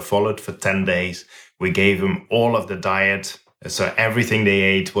actually were followed for 10 days. We gave them all of the diet. So everything they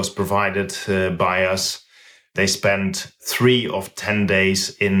ate was provided by us. They spent 3 of 10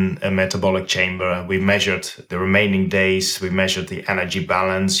 days in a metabolic chamber. We measured the remaining days. We measured the energy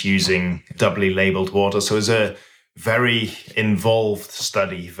balance using doubly labeled water. So it's a very involved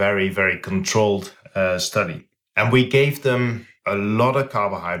study, very, very controlled study. And we gave them a lot of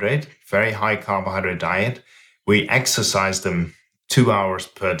carbohydrate, very high carbohydrate diet. We exercised them 2 hours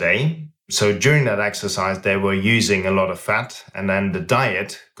per day. So during that exercise, they were using a lot of fat. And then the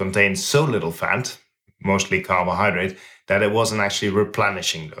diet contained so little fat, mostly carbohydrate, that it wasn't actually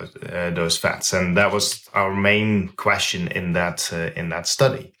replenishing those fats. And that was our main question in that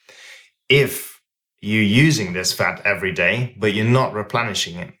study. If you're using this fat every day, but you're not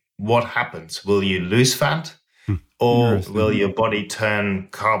replenishing it, what happens? Will you lose fat? Or will your body turn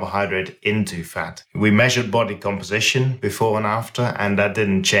carbohydrate into fat? We measured body composition before and after, and that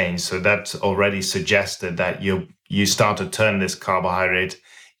didn't change. So that already suggested that you start to turn this carbohydrate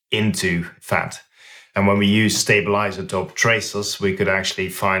into fat. And when we use stabilizer-dope tracers, we could actually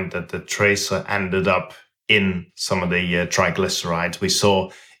find that the tracer ended up in some of the triglycerides. We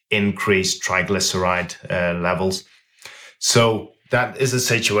saw increased triglyceride levels. So that is a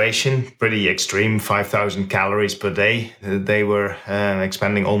situation, pretty extreme, 5,000 calories per day. They were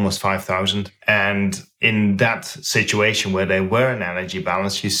expending almost 5,000. And in that situation where they were in energy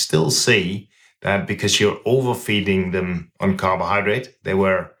balance, you still see that because you're overfeeding them on carbohydrate, they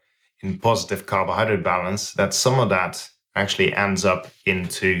were in positive carbohydrate balance, that some of that actually ends up in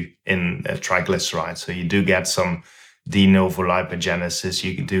triglycerides. So you do get some de novo lipogenesis,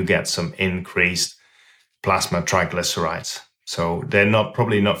 you do get some increased plasma triglycerides. So they're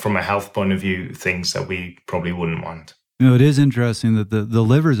probably not from a health point of view, things that we probably wouldn't want. It is interesting that the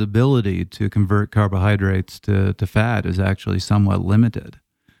liver's ability to convert carbohydrates to fat is actually somewhat limited.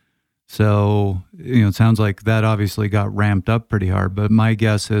 So, it sounds like that obviously got ramped up pretty hard, but my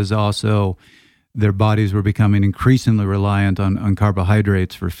guess is also their bodies were becoming increasingly reliant on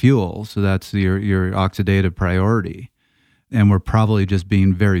carbohydrates for fuel. So that's your oxidative priority. And we're probably just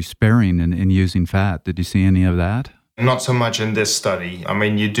being very sparing in using fat. Did you see any of that? Not so much in this study. I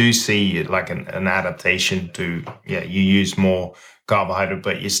mean, you do see like an adaptation to, you use more carbohydrate,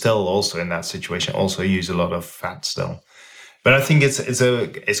 but you still also in that situation also use a lot of fat still. But I think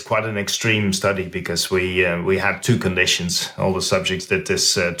it's quite an extreme study because we had 2 conditions. All the subjects did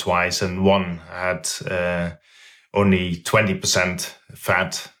this twice, and one had only 20%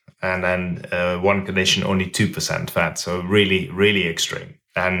 fat, and then one condition only 2% fat. So really, really extreme.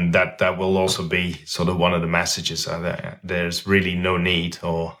 And that will also be sort of one of the messages. There's really no need,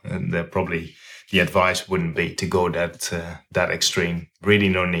 or the advice wouldn't be to go that extreme. Really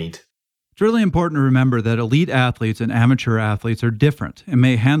no need. It's really important to remember that elite athletes and amateur athletes are different and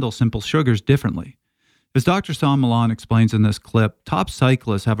may handle simple sugars differently. As Dr. Sam Milan explains in this clip, top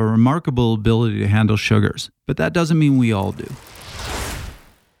cyclists have a remarkable ability to handle sugars, but that doesn't mean we all do.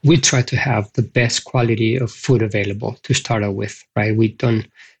 We try to have the best quality of food available to start out with, right? We don't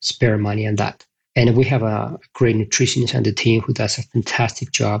spare money on that. And we have a great nutritionist on the team who does a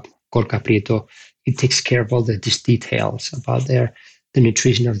fantastic job, Gorka Prieto. He takes care of all these details about the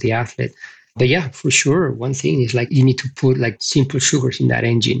nutrition of the athlete. But yeah, for sure, one thing is like you need to put like simple sugars in that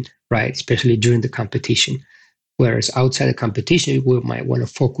engine, right? Especially during the competition. Whereas outside the competition, we might want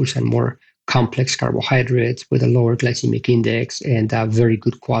to focus on more complex carbohydrates with a lower glycemic index and a very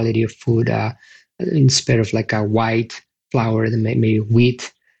good quality of food instead of like a white flour, maybe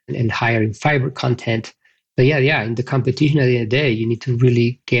wheat and higher in fiber content. But yeah, in the competition at the end of the day, you need to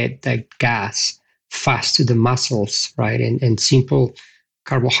really get that gas fast to the muscles, right? And simple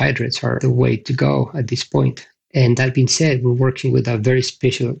carbohydrates are the way to go at this point. And that being said, we're working with a very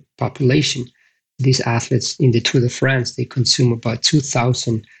special population. These athletes in the Tour de France, they consume about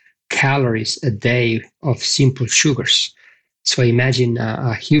 2,000 calories a day of simple sugars. So imagine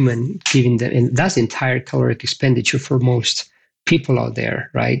a human giving them, and that's the entire caloric expenditure for most people out there,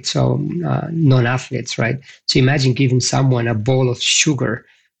 right? So non-athletes, right? So imagine giving someone a bowl of sugar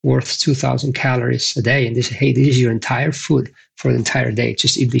worth 2,000 calories a day, and they say, hey, this is your entire food for the entire day.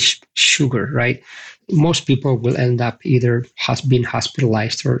 Just eat this sugar, right? Most people will end up either being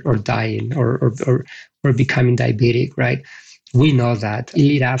hospitalized or dying or becoming diabetic, right? We know that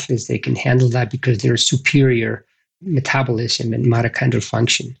elite athletes, they can handle that because they're superior metabolism and mitochondrial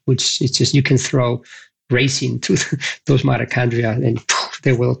function, which is just, you can throw racing to those mitochondria and poof,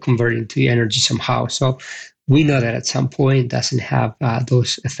 they will convert into energy somehow. So we know that at some point it doesn't have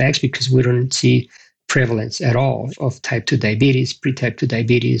those effects because we don't see prevalence at all of type 2 diabetes, pre-type 2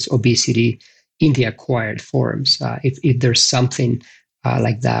 diabetes, obesity in the acquired forms. If there's something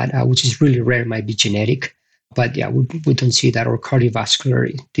like that, which is really rare, it might be genetic. But yeah, we don't see that, or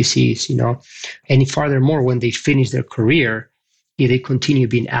cardiovascular disease, And furthermore, when they finish their career, if they continue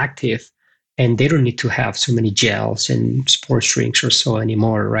being active, and they don't need to have so many gels and sports drinks or so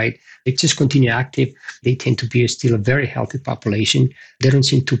anymore, right? They just continue active. They tend to be still a very healthy population. They don't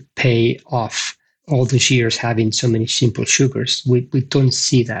seem to pay off all those years having so many simple sugars. We don't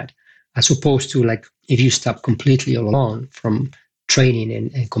see that. As opposed to like if you stop completely alone from training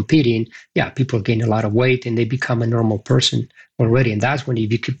and competing, yeah, people gain a lot of weight and they become a normal person already. And that's when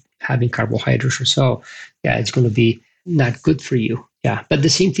if you keep having carbohydrates or so, yeah, it's going to be not good for you. Yeah, but the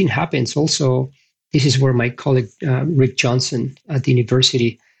same thing happens also. This is where my colleague Rick Johnson at the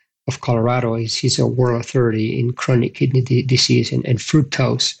University of Colorado he's a world authority in chronic kidney disease and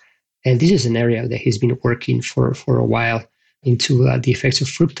fructose. And this is an area that he's been working for a while into the effects of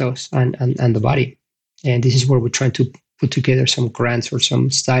fructose on the body. And this is where we're trying to put together some grants or some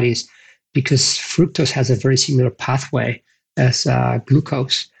studies because fructose has a very similar pathway as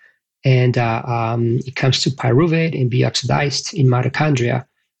glucose. And it comes to pyruvate and be oxidized in mitochondria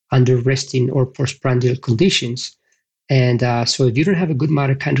under resting or postprandial conditions. And so if you don't have a good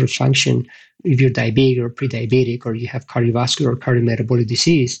mitochondrial function, if you're diabetic or pre-diabetic, or you have cardiovascular or cardiometabolic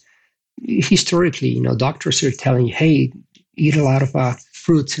disease, historically, doctors are telling you, hey, eat a lot of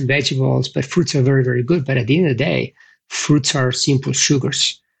fruits and vegetables, but fruits are very, very good. But at the end of the day, fruits are simple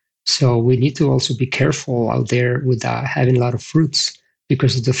sugars. So we need to also be careful out there with having a lot of fruits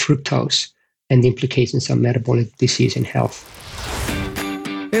because of the fructose and the implications of metabolic disease and health.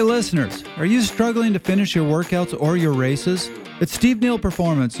 Hey listeners, are you struggling to finish your workouts or your races? At Steve Neal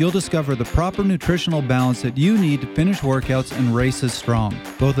Performance, you'll discover the proper nutritional balance that you need to finish workouts and races strong,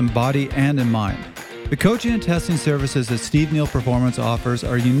 both in body and in mind. The coaching and testing services that Steve Neal Performance offers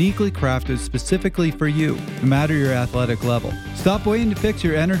are uniquely crafted specifically for you, no matter your athletic level. Stop waiting to fix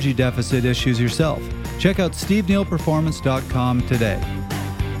your energy deficit issues yourself. Check out stevenealperformance.com today.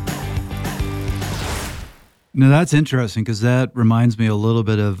 Now that's interesting because that reminds me a little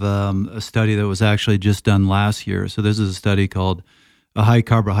bit of a study that was actually just done last year. So this is a study called A High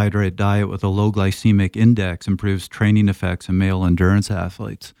Carbohydrate Diet with a Low Glycemic Index Improves Training Effects in Male Endurance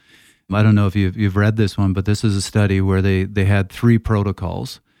Athletes. I don't know if you've read this one, but this is a study where they had 3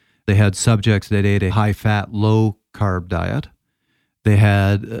 protocols. They had subjects that ate a high-fat, low-carb diet. They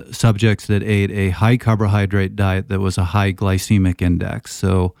had subjects that ate a high-carbohydrate diet that was a high glycemic index,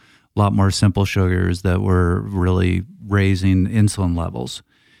 so a lot more simple sugars that were really raising insulin levels.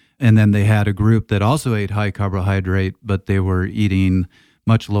 And then they had a group that also ate high-carbohydrate, but they were eating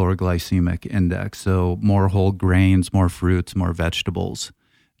much lower glycemic index, so more whole grains, more fruits, more vegetables,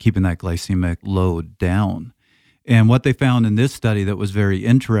 keeping that glycemic load down. And what they found in this study that was very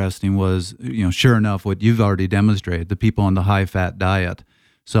interesting was, sure enough, what you've already demonstrated, the people on the high-fat diet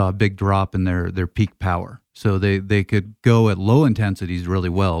saw a big drop in their peak power. So they could go at low intensities really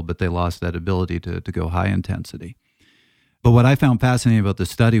well, but they lost that ability to go high intensity. But what I found fascinating about the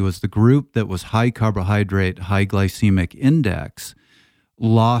study was the group that was high carbohydrate, high glycemic index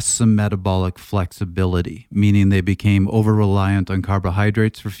lost some metabolic flexibility, meaning they became over-reliant on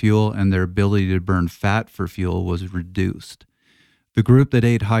carbohydrates for fuel and their ability to burn fat for fuel was reduced. The group that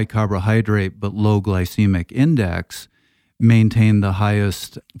ate high carbohydrate but low glycemic index maintained the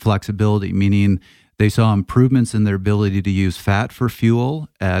highest flexibility, meaning they saw improvements in their ability to use fat for fuel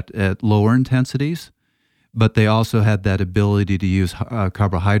at lower intensities, but they also had that ability to use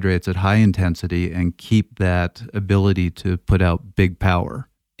carbohydrates at high intensity and keep that ability to put out big power.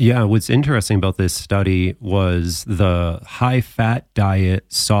 Yeah, what's interesting about this study was the high-fat diet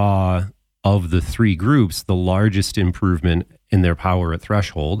saw, of the 3 groups, the largest improvement in their power at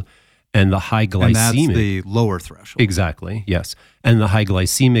threshold. And the high glycemic... And that's the lower threshold. Exactly, yes. And the high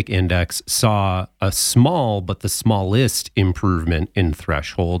glycemic index saw a small, but the smallest improvement in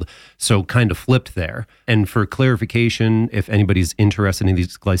threshold. So kind of flipped there. And for clarification, if anybody's interested in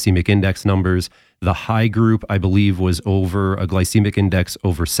these glycemic index numbers, the high group, I believe, was over a glycemic index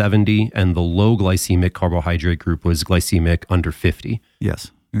over 70, and the low glycemic carbohydrate group was glycemic under 50.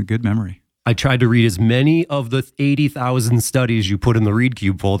 Yes, good memory. I tried to read as many of the 80,000 studies you put in the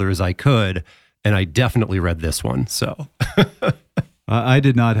ReadCube folder as I could, and I definitely read this one. So I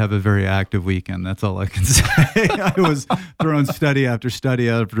did not have a very active weekend. That's all I can say. I was throwing study after study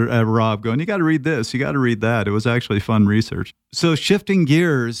at Rob going, you got to read this, you got to read that. It was actually fun research. So shifting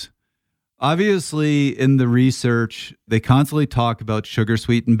gears, obviously in the research, they constantly talk about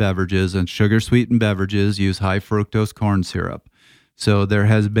sugar-sweetened beverages, and sugar-sweetened beverages use high fructose corn syrup. So there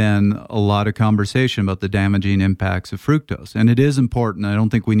has been a lot of conversation about the damaging impacts of fructose. And it is important, I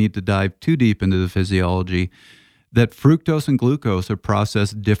don't think we need to dive too deep into the physiology, that fructose and glucose are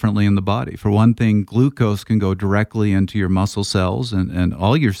processed differently in the body. For one thing, glucose can go directly into your muscle cells and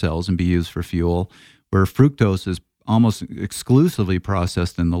all your cells and be used for fuel, where fructose is almost exclusively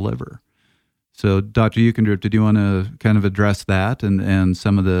processed in the liver. So Dr. Jeukendrup, did you want to kind of address that and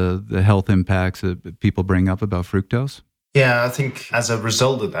some of the health impacts that people bring up about fructose? Yeah, I think as a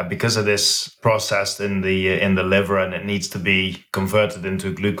result of that, because it is processed in the liver and it needs to be converted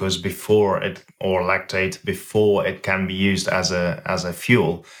into glucose or lactate before it can be used as a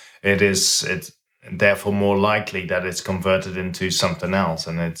fuel, it's therefore more likely that it's converted into something else,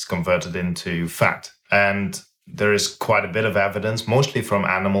 and it's converted into fat. And there is quite a bit of evidence, mostly from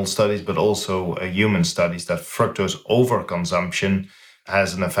animal studies, but also human studies, that fructose overconsumption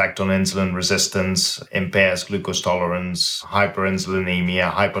has an effect on insulin resistance, impairs glucose tolerance,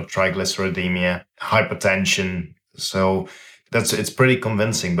 hyperinsulinemia, hypertriglyceridemia, hypertension. So it's pretty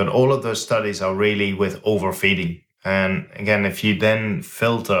convincing. But all of those studies are really with overfeeding. And again, if you then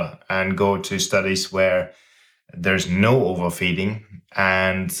filter and go to studies where there's no overfeeding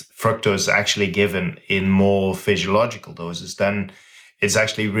and fructose is actually given in more physiological doses, then it's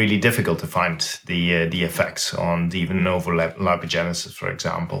actually really difficult to find the effects on de novo lipogenesis, for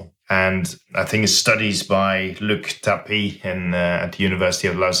example. And I think it's studies by Luc Tapie at the University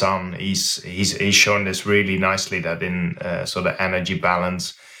of Lausanne. He's shown this really nicely, that in sort of energy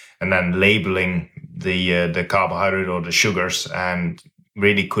balance and then labeling the carbohydrate or the sugars, and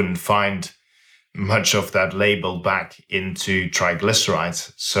really couldn't find much of that label back into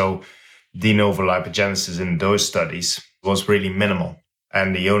triglycerides. So de novo lipogenesis in those studies was really minimal.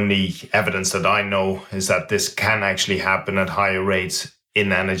 And the only evidence that I know is that this can actually happen at higher rates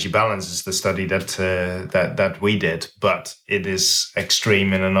in energy balance is the study that we did. But it is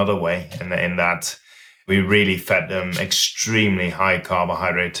extreme in another way, in that we really fed them extremely high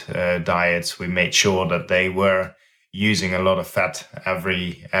carbohydrate diets. We made sure that they were using a lot of fat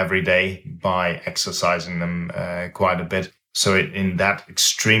every day by exercising them quite a bit. So in that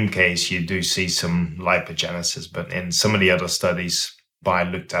extreme case, you do see some lipogenesis. But in some of the other studies by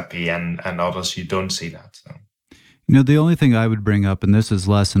Luc Tapie and others, you don't see that. So. The only thing I would bring up, and this is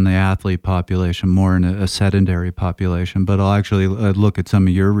less in the athlete population, more in a sedentary population, but I'll actually look at some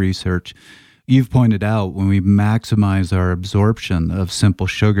of your research. You've pointed out when we maximize our absorption of simple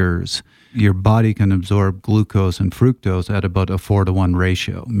sugars, your body can absorb glucose and fructose at about a 4-to-1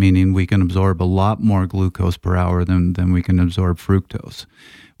 ratio, meaning we can absorb a lot more glucose per hour than we can absorb fructose,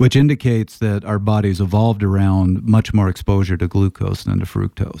 which indicates that our body's evolved around much more exposure to glucose than to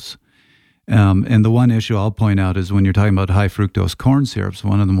fructose. And the one issue I'll point out is when you're talking about high fructose corn syrups,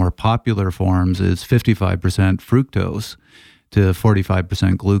 one of the more popular forms is 55% fructose to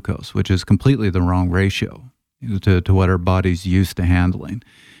 45% glucose, which is completely the wrong ratio to what our body's used to handling.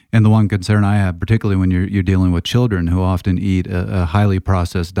 And the one concern I have, particularly when you're dealing with children who often eat a highly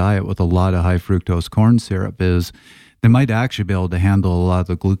processed diet with a lot of high fructose corn syrup, is they might actually be able to handle a lot of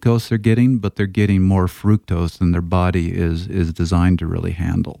the glucose they're getting, but they're getting more fructose than their body is designed to really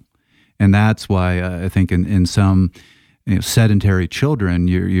handle. And that's why I think in some sedentary children,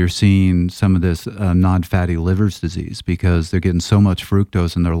 you're seeing some of this non-fatty liver disease, because they're getting so much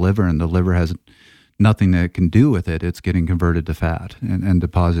fructose in their liver, and the liver has nothing that it can do with it. It's getting converted to fat and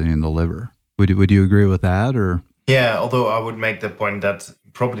depositing in the liver. Would you agree with that? Or yeah, although I would make the point that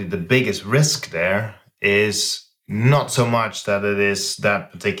probably the biggest risk there is not so much that it is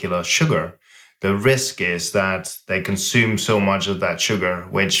that particular sugar. The risk is that they consume so much of that sugar,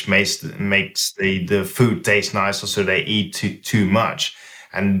 which makes the food taste nicer, so they eat too much.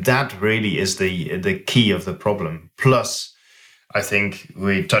 And that really is the key of the problem. Plus, I think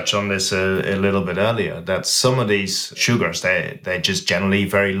we touched on this a little bit earlier, that some of these sugars, they're just generally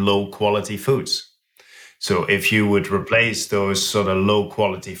very low quality foods. So if you would replace those sort of low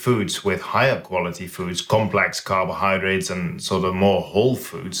quality foods with higher quality foods, complex carbohydrates and sort of more whole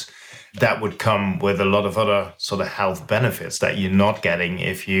foods, that would come with a lot of other sort of health benefits that you're not getting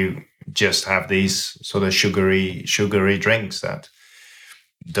if you just have these sort of sugary drinks that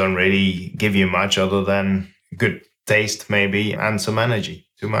don't really give you much other than good taste maybe and some energy.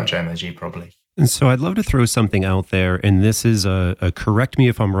 Too much energy probably. And so I'd love to throw something out there, and this is a correct me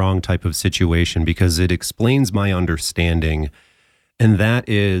if I'm wrong type of situation because it explains my understanding. And that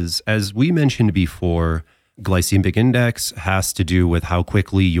is, as we mentioned before, glycemic index has to do with how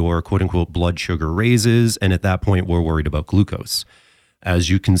quickly your quote unquote blood sugar raises. And at that point, we're worried about glucose. As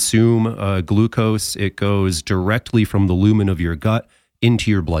you consume glucose, it goes directly from the lumen of your gut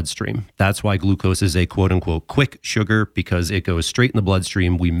into your bloodstream. That's why glucose is a quote unquote quick sugar, because it goes straight in the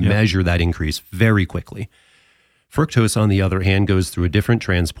bloodstream. We measure that increase very quickly. Fructose, on the other hand, goes through a different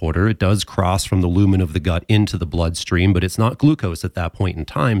transporter. It does cross from the lumen of the gut into the bloodstream, but it's not glucose at that point in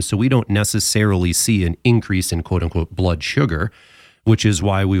time. So we don't necessarily see an increase in quote unquote blood sugar, which is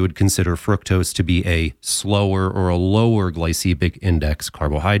why we would consider fructose to be a slower or a lower glycemic index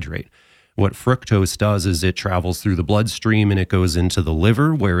carbohydrate. What fructose does is it travels through the bloodstream and it goes into the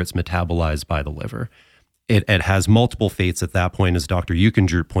liver where it's metabolized by the liver. It has multiple fates at that point, as Dr.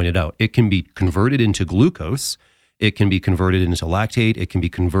 Jeukendrup pointed out. It can be converted into glucose. It can be converted into lactate. It can be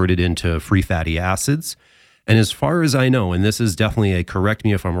converted into free fatty acids. And as far as I know, and this is definitely a correct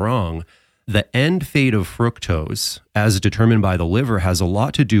me if I'm wrong, the end fate of fructose, as determined by the liver, has a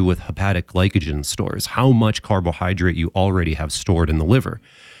lot to do with hepatic glycogen stores, how much carbohydrate you already have stored in the liver.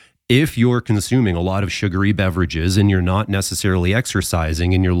 If you're consuming a lot of sugary beverages and you're not necessarily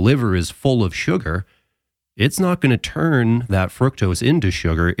exercising and your liver is full of sugar, it's not going to turn that fructose into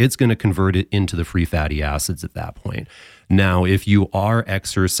sugar. It's going to convert it into the free fatty acids at that point. Now, if you are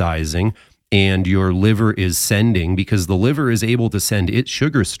exercising and your liver is sending, because the liver is able to send its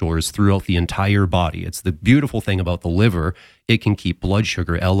sugar stores throughout the entire body. It's the beautiful thing about the liver. It can keep blood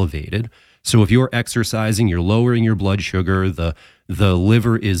sugar elevated. So if you're exercising, you're lowering your blood sugar, the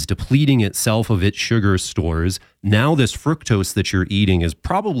liver is depleting itself of its sugar stores. Now this fructose that you're eating is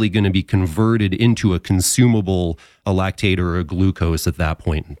probably going to be converted into a consumable, a lactate or a glucose at that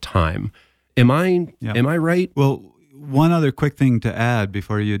point in time. Am I right? Well, one other quick thing to add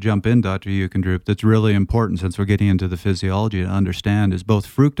before you jump in, Dr. Jeukendrup, that's really important since we're getting into the physiology to understand is both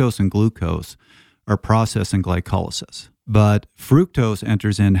fructose and glucose are processed in glycolysis. But fructose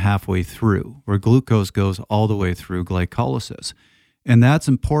enters in halfway through, where glucose goes all the way through glycolysis. And that's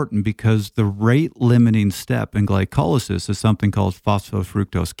important because the rate-limiting step in glycolysis is something called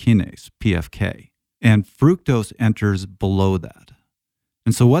phosphofructose kinase, PFK. And fructose enters below that.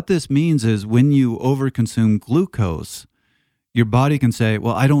 And so what this means is when you overconsume glucose, your body can say,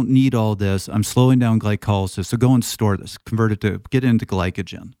 well, I don't need all this. I'm slowing down glycolysis, so go and store this, convert it to, get it into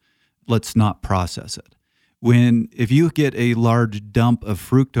glycogen. Let's not process it. If you get a large dump of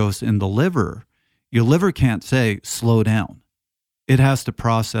fructose in the liver, your liver can't say, slow down. It has to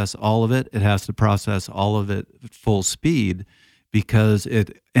process all of it. It has to process all of it at full speed because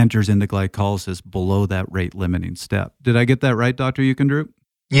it enters into glycolysis below that rate limiting step. Did I get that right, Dr. Jeukendrup?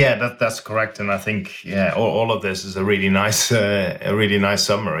 Yeah, that's correct. And I think, all of this is a really nice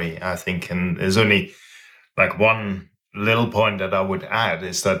summary, I think. And there's only like one little point that I would add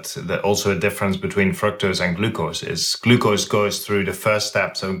is that also a difference between fructose and glucose is glucose goes through the first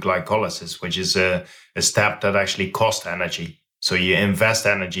steps of glycolysis, which is a step that actually costs energy. So you invest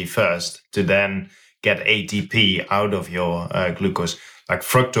energy first to then get ATP out of your glucose. Like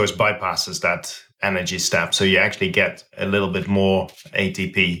fructose bypasses that energy step. So you actually get a little bit more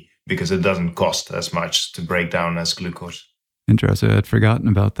ATP because it doesn't cost as much to break down as glucose. Interesting. I'd forgotten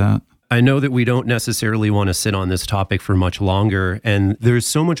about that. I know that we don't necessarily want to sit on this topic for much longer, and there's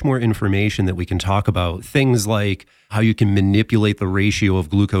so much more information that we can talk about. Things like how you can manipulate the ratio of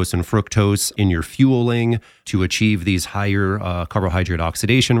glucose and fructose in your fueling to achieve these higher carbohydrate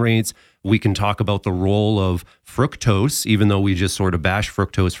oxidation rates. We can talk about the role of fructose, even though we just sort of bash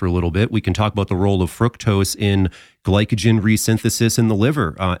fructose for a little bit. We can talk about the role of fructose in glycogen resynthesis in the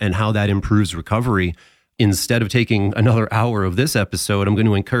liver and how that improves recovery. Instead of taking another hour of this episode, I'm going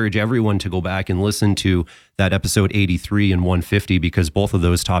to encourage everyone to go back and listen to that episode 83 and 150 because both of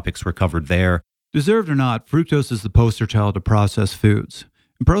those topics were covered there. Deserved or not, fructose is the poster child of processed foods.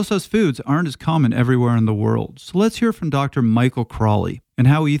 And processed foods aren't as common everywhere in the world. So let's hear from Dr. Michael Crawley and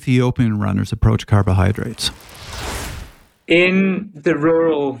how Ethiopian runners approach carbohydrates. In the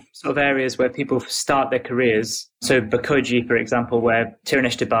rural sort of areas where people start their careers, so Bakoji, for example, where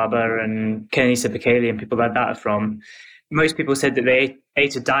Tirunesh Dibaba and Kenenisa Bekele and people like that are from, most people said that they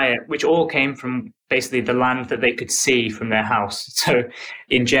ate a diet which all came from basically the land that they could see from their house. So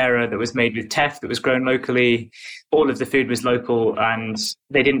injera that was made with teff that was grown locally, all of the food was local, and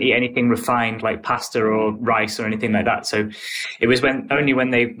they didn't eat anything refined like pasta or rice or anything like that. So it was only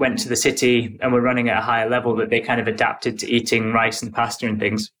when they went to the city and were running at a higher level that they kind of adapted to eating rice and pasta and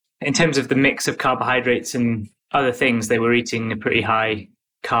things. In terms of the mix of carbohydrates and other things, they were eating a pretty high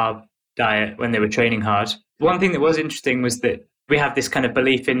carb diet when they were training hard. One thing that was interesting was that we have this kind of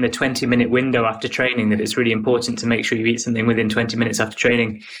belief in the 20-minute window after training, that it's really important to make sure you eat something within 20 minutes after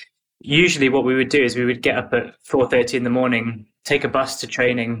training. Usually what we would do is we would get up at 4:30 in the morning, take a bus to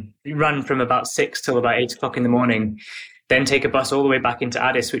training, run from about 6 till about 8 o'clock in the morning, then take a bus all the way back into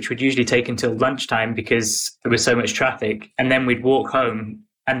Addis, which would usually take until lunchtime because there was so much traffic. And then we'd walk home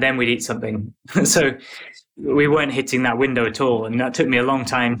and then we'd eat something. So we weren't hitting that window at all. And that took me a long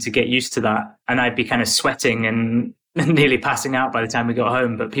time to get used to that. And I'd be kind of sweating and nearly passing out by the time we got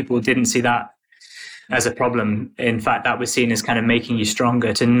home. But people didn't see that as a problem. In fact, that was seen as kind of making you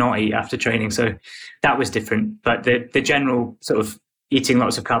stronger to not eat after training. So that was different. But the general sort of eating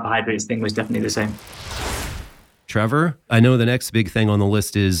lots of carbohydrates thing was definitely the same. Trevor, I know the next big thing on the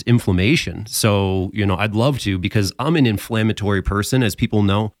list is inflammation. So, I'd love to, because I'm an inflammatory person, as people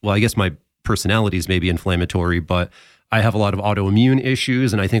know. Well, I guess my personality is maybe inflammatory, but I have a lot of autoimmune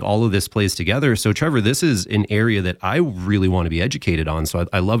issues, and I think all of this plays together. So, Trevor, this is an area that I really want to be educated on. So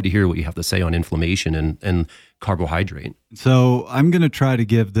I'd love to hear what you have to say on inflammation and carbohydrate. So I'm going to try to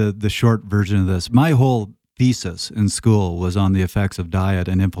give the short version of this. My whole thesis in school was on the effects of diet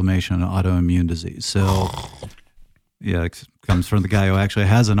and inflammation and autoimmune disease. So yeah, it comes from the guy who actually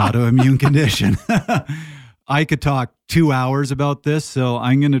has an autoimmune condition. I could talk 2 hours about this, so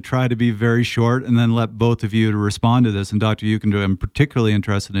I'm going to try to be very short and then let both of you to respond to this. And Dr. Jeukendrup, I'm particularly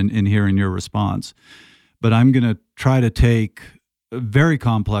interested in hearing your response. But I'm going to try to take a very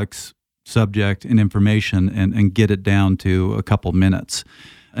complex subject and information and get it down to a couple minutes.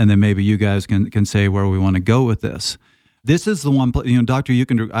 And then maybe you guys can say where we want to go with this. This is the one, Dr.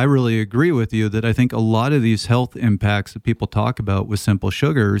 Jeukendrup, I really agree with you that I think a lot of these health impacts that people talk about with simple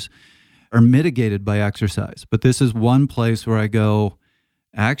sugars are mitigated by exercise. But this is one place where I go,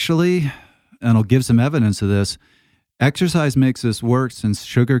 actually, and I'll give some evidence of this, exercise makes this work since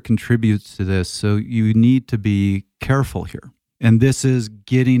sugar contributes to this. So you need to be careful here. And this is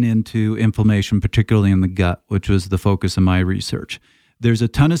getting into inflammation, particularly in the gut, which was the focus of my research. There's a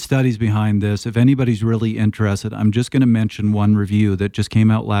ton of studies behind this. If anybody's really interested, I'm just going to mention one review that just came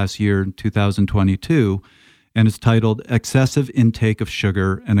out last year in 2022, and it's titled Excessive Intake of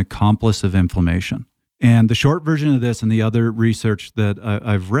Sugar, an Accomplice of Inflammation. And the short version of this and the other research that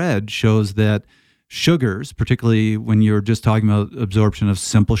I've read shows that sugars, particularly when you're just talking about absorption of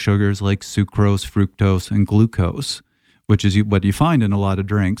simple sugars like sucrose, fructose, and glucose, which is what you find in a lot of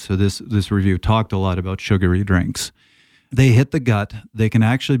drinks. So this review talked a lot about sugary drinks. They hit the gut. They can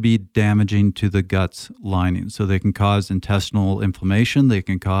actually be damaging to the gut's lining. So they can cause intestinal inflammation. They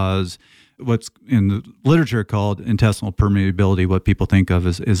can cause what's in the literature called intestinal permeability, what people think of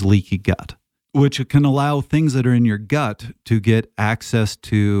as leaky gut, which can allow things that are in your gut to get access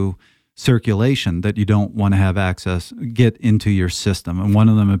to circulation that you don't want to have get into your system. And one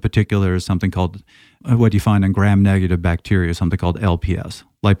of them in particular is something called, what you find in gram-negative bacteria, something called LPS,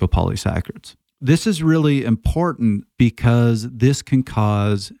 lipopolysaccharides. This is really important because this can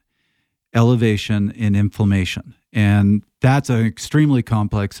cause elevation in inflammation. And that's an extremely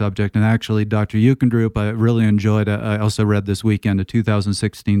complex subject. And actually, Dr. Jeukendrup, I really enjoyed it. I also read this weekend a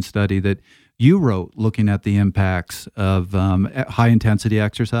 2016 study that you wrote looking at the impacts of high-intensity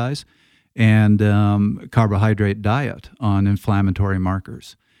exercise and carbohydrate diet on inflammatory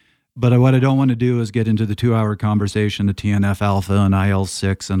markers. But what I don't want to do is get into the 2-hour conversation of TNF-alpha and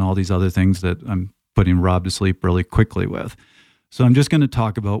IL-6 and all these other things that I'm putting Rob to sleep really quickly with. So I'm just going to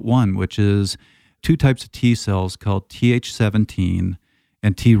talk about one, which is two types of T cells called Th17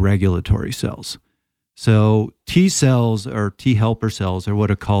 and T regulatory cells. So T cells or T helper cells are what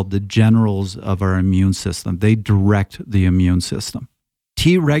are called the generals of our immune system. They direct the immune system.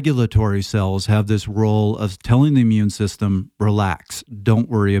 T regulatory cells have this role of telling the immune system, relax, don't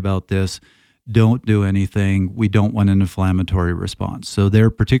worry about this, don't do anything, we don't want an inflammatory response. So they're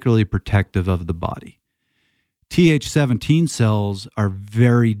particularly protective of the body. Th17 cells are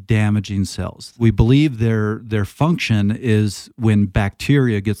very damaging cells. We believe their function is when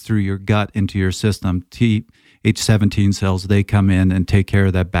bacteria gets through your gut into your system, Th17 cells, they come in and take care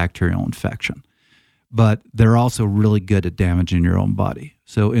of that bacterial infection. but they're also really good at damaging your own body.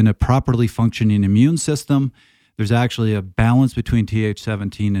 So in a properly functioning immune system, there's actually a balance between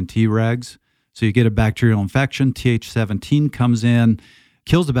Th17 and Tregs. So you get a bacterial infection, Th17 comes in,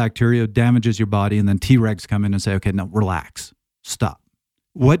 kills the bacteria, damages your body, and then Tregs come in and say, okay, no, relax, stop.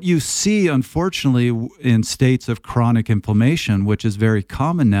 What you see, unfortunately, in states of chronic inflammation, which is very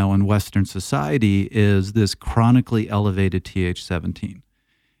common now in Western society, is this chronically elevated Th17.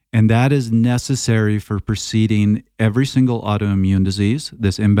 And that is necessary for preceding every single autoimmune disease,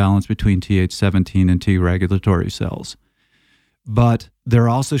 this imbalance between Th17 and T regulatory cells. But they're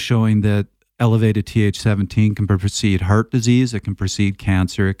also showing that elevated Th17 can precede heart disease, it can precede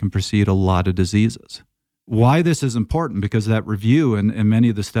cancer, it can precede a lot of diseases. Why this is important? Because that review and many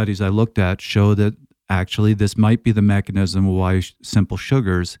of the studies I looked at show that actually this might be the mechanism why simple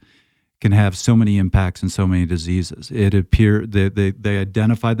sugars can have so many impacts in so many diseases. It appears they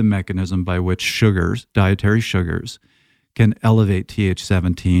identify the mechanism by which sugars, dietary sugars, can elevate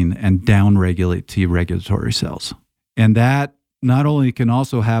Th17 and downregulate T regulatory cells. And that not only can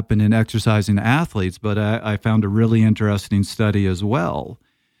also happen in exercising athletes, but I found a really interesting study as well.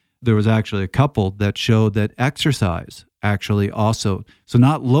 There was actually a couple that showed that exercise actually also, so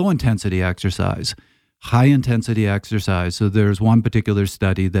not low intensity exercise, high intensity exercise. So there's one particular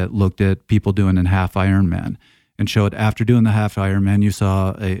study that looked at people doing a half Ironman and showed after doing the half Ironman, you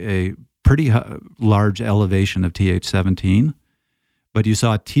saw a pretty large elevation of Th17, but you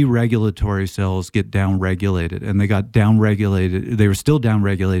saw T regulatory cells get downregulated, and they got downregulated. They were still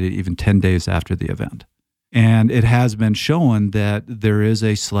downregulated even 10 days after the event. And it has been shown that there is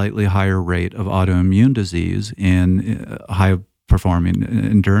a slightly higher rate of autoimmune disease in high-performing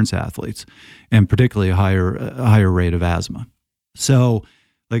endurance athletes, and particularly a higher rate of asthma. So,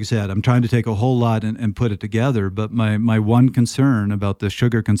 like I said, I'm trying to take a whole lot and put it together, but my one concern about the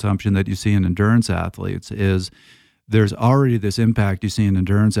sugar consumption that you see in endurance athletes is there's already this impact you see in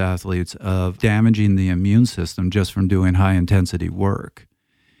endurance athletes of damaging the immune system just from doing high-intensity work.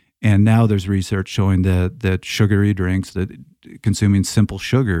 And now there's research showing that sugary drinks, that consuming simple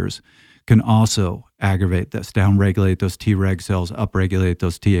sugars, can also aggravate this, downregulate those Treg cells, upregulate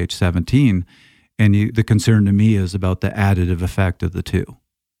those Th17. And the concern to me is about the additive effect of the two.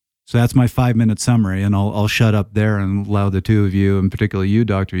 So that's my 5-minute summary, and I'll shut up there and allow the two of you, and particularly you,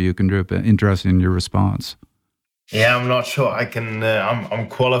 Dr. Jeukendrup, interested in your response. Yeah, I'm not sure I can. I'm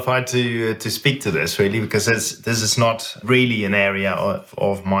qualified to speak to this really, because this is not really an area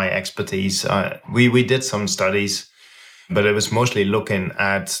of my expertise. We did some studies, but it was mostly looking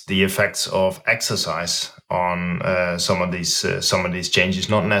at the effects of exercise on some of these changes,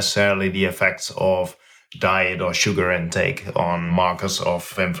 not necessarily the effects of diet or sugar intake on markers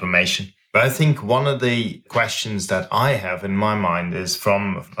of inflammation. But I think one of the questions that I have in my mind is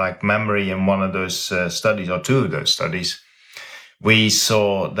from memory in one of those studies, or two of those studies, we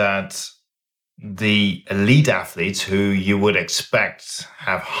saw that the elite athletes who you would expect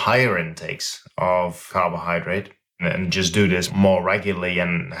have higher intakes of carbohydrate and just do this more regularly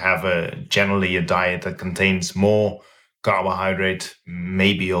and have generally a diet that contains more carbohydrate,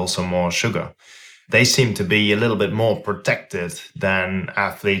 maybe also more sugar. They seem to be a little bit more protected than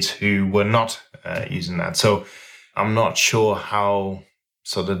athletes who were not using that. So I'm not sure how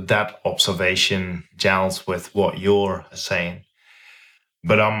sort of that observation gels with what you're saying.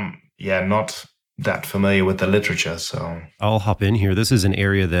 But I'm not that familiar with the literature. So I'll hop in here. This is an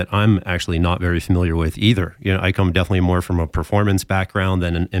area that I'm actually not very familiar with either. You know, I come definitely more from a performance background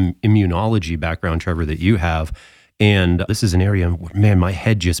than an immunology background, Trevor, that you have. And this is an area where, man, my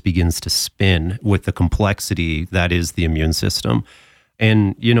head just begins to spin with the complexity that is the immune system.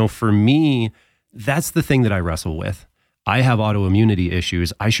 And, you know, for me, that's the thing that I wrestle with. I have autoimmunity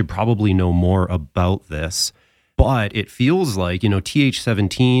issues. I should probably know more about this. But it feels like, you know,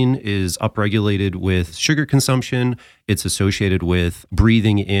 Th17 is upregulated with sugar consumption. It's associated with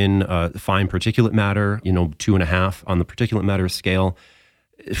breathing in fine particulate matter, 2.5 on the particulate matter scale.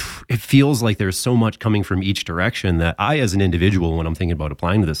 It feels like there's so much coming from each direction that I, as an individual, when I'm thinking about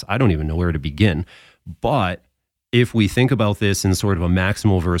applying to this, I don't even know where to begin. But if we think about this in sort of a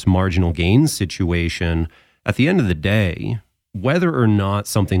maximal versus marginal gains situation, at the end of the day, whether or not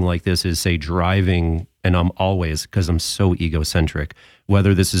something like this is, say, driving, and I'm always, because I'm so egocentric,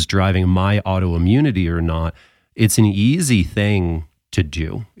 whether this is driving my autoimmunity or not, it's an easy thing to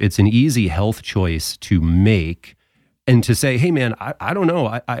do. It's an easy health choice to make. And to say, hey, man, I don't know.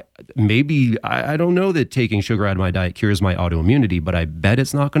 I don't know that taking sugar out of my diet cures my autoimmunity, but I bet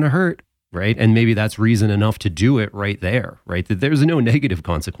it's not going to hurt, right? And maybe that's reason enough to do it right there, right? That there's no negative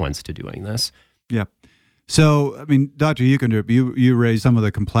consequence to doing this. Yeah. So, I mean, Dr. Jeukendrup, you raised some of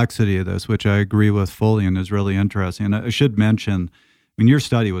the complexity of this, which I agree with fully and is really interesting. And I should mention, I mean, your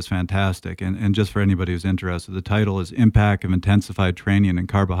study was fantastic. And just for anybody who's interested, the title is Impact of Intensified Training and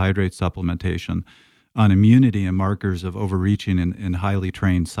Carbohydrate Supplementation on Immunity and Markers of Overreaching in Highly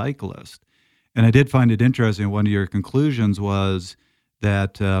Trained Cyclists. And I did find it interesting. One of your conclusions was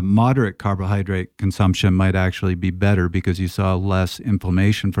that moderate carbohydrate consumption might actually be better because you saw less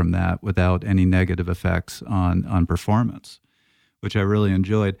inflammation from that without any negative effects on performance, which I really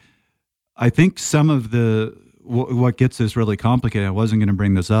enjoyed. I think some of what gets this really complicated, I wasn't going to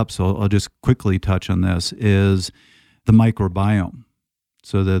bring this up, so I'll just quickly touch on this, is the microbiome.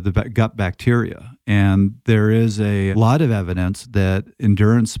 So the gut bacteria. And there is a lot of evidence that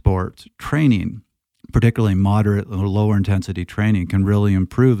endurance sports training, particularly moderate or lower intensity training, can really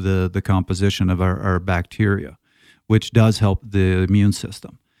improve the composition of our bacteria, which does help the immune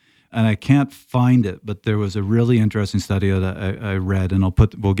system. And I can't find it, but there was a really interesting study that I read, and we'll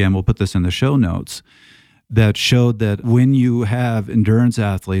put this in the show notes, that showed that when you have endurance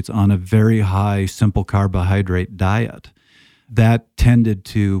athletes on a very high simple carbohydrate diet, that tended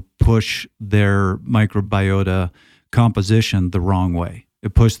to push their microbiota composition the wrong way.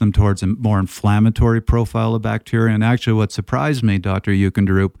 It pushed them towards a more inflammatory profile of bacteria. And actually what surprised me, Dr.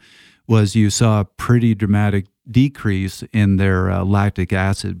 Jeukendrup, was you saw a pretty dramatic decrease in their lactic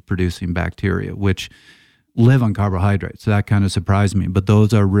acid producing bacteria, which live on carbohydrates. So that kind of surprised me. But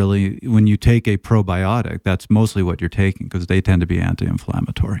those are really, when you take a probiotic, that's mostly what you're taking because they tend to be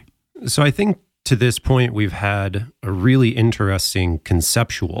anti-inflammatory. So I think to this point, we've had a really interesting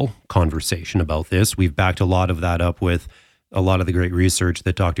conceptual conversation about this. We've backed a lot of that up with a lot of the great research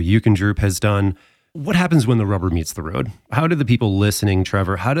that Dr. Jeukendrup has done. What happens when the rubber meets the road? How do the people listening,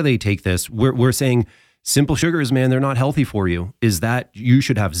 Trevor, how do they take this? We're saying simple sugars, man, they're not healthy for you. Is that you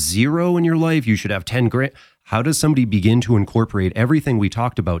should have 0 in your life? You should have 10 grams? How does somebody begin to incorporate everything we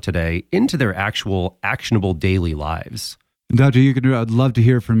talked about today into their actual actionable daily lives? Dr. Jeukendrup, I'd love to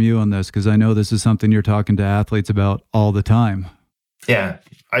hear from you on this because I know this is something you're talking to athletes about all the time. Yeah,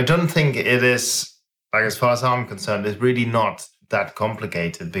 I don't think it is, like as far as I'm concerned, it's really not that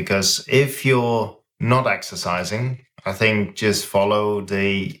complicated because if you're not exercising, I think just follow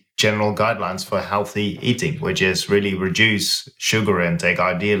the general guidelines for healthy eating, which is really reduce sugar intake,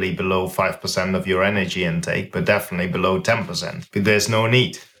 ideally below 5% of your energy intake, but definitely below 10%. But there's no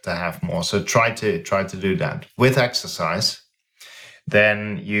need to have more. So try to do that. With exercise,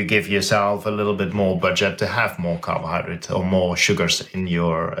 then you give yourself a little bit more budget to have more carbohydrate or more sugars in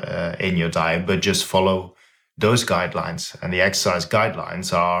your diet, but just follow those guidelines. And the exercise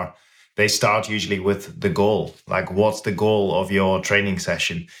guidelines they start usually with the goal. Like, what's the goal of your training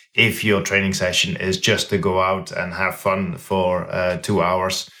session? If your training session is just to go out and have fun for 2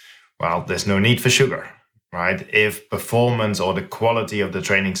 hours, well, there's no need for sugar, right? If performance or the quality of the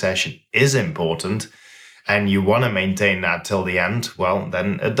training session is important and you want to maintain that till the end, well,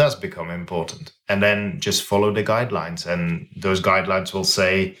 then it does become important. And then just follow the guidelines. And those guidelines will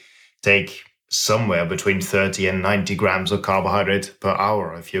say, take somewhere between 30 and 90 grams of carbohydrate per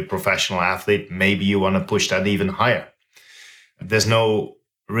hour. If you're a professional athlete, maybe you want to push that even higher. There's no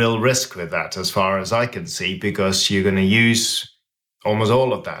real risk with that as far as I can see, because you're going to use almost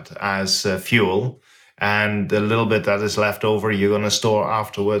all of that as fuel. And the little bit that is left over, you're going to store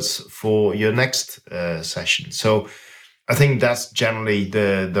afterwards for your next session. So I think that's generally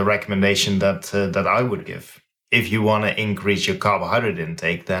the recommendation that I would give. If you want to increase your carbohydrate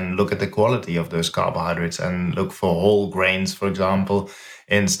intake, then look at the quality of those carbohydrates and look for whole grains, for example,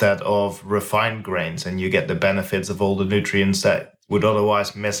 instead of refined grains, and you get the benefits of all the nutrients that would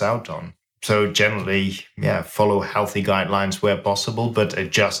otherwise miss out on. So generally, follow healthy guidelines where possible, but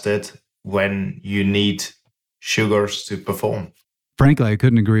adjust it when you need sugars to perform. Frankly, I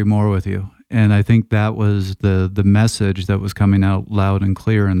couldn't agree more with you. And I think that was the message that was coming out loud and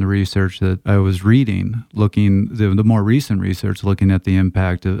clear in the research that I was reading, the more recent research, looking at the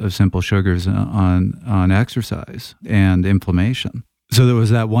impact of simple sugars on exercise and inflammation. So there was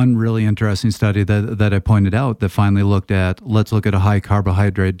that one really interesting study that I pointed out that finally let's look at a high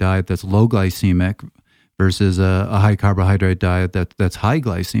carbohydrate diet that's low glycemic versus a high carbohydrate diet that's high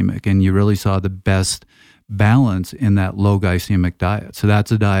glycemic. And you really saw the best balance in that low glycemic diet. So that's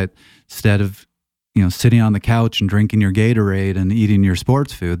a diet, instead of sitting on the couch and drinking your Gatorade and eating your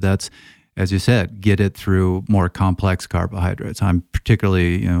sports food, that's, as you said, get it through more complex carbohydrates. I'm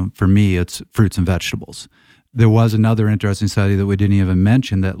particularly, for me, it's fruits and vegetables. There was another interesting study that we didn't even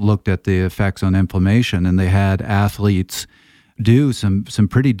mention that looked at the effects on inflammation, and they had athletes do some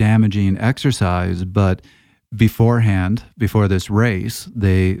pretty damaging exercise, but beforehand, before this race,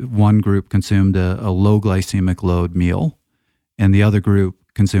 one group consumed a low glycemic load meal, and the other group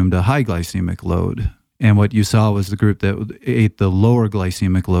consumed a high glycemic load. And what you saw was the group that ate the lower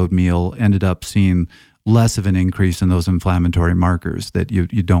glycemic load meal ended up seeing less of an increase in those inflammatory markers that you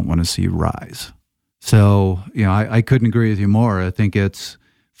don't want to see rise. So, I couldn't agree with you more. I think it's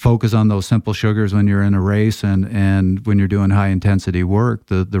focus on those simple sugars when you're in a race and when you're doing high intensity work.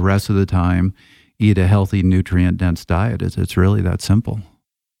 The rest of the time, eat a healthy, nutrient-dense diet. It's really that simple.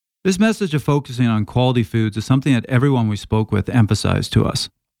 This message of focusing on quality foods is something that everyone we spoke with emphasized to us.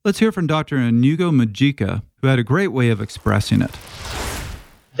 Let's hear from Dr. Inigo Mujica, who had a great way of expressing it.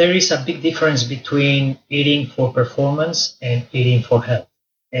 There is a big difference between eating for performance and eating for health.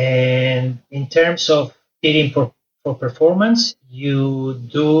 And in terms of eating for performance, you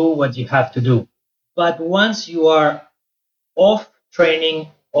do what you have to do. But once you are off training,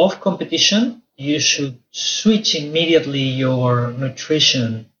 off competition, you should switch immediately your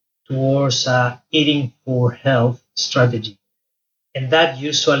nutrition towards eating for health strategy. And that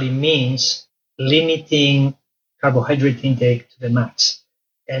usually means limiting carbohydrate intake to the max.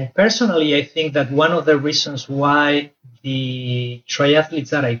 And personally, I think that one of the reasons why the triathletes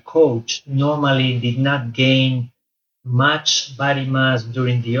that I coach normally did not gain much body mass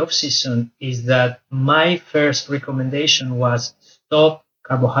during the off-season is that my first recommendation was stop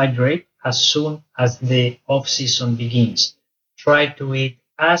carbohydrate as soon as the off-season begins. Try to eat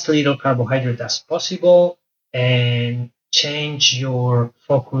as little carbohydrate as possible and change your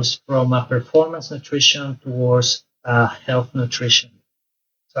focus from a performance nutrition towards health nutrition.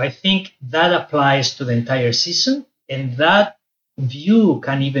 So I think that applies to the entire season, and that view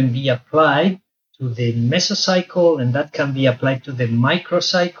can even be applied to the mesocycle, and that can be applied to the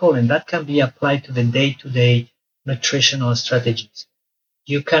microcycle, and that can be applied to the day-to-day nutritional strategies.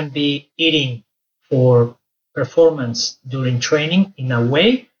 You can be eating for performance during training in a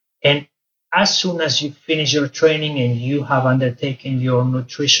way, and as soon as you finish your training and you have undertaken your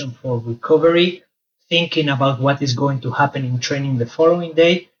nutrition for recovery, thinking about what is going to happen in training the following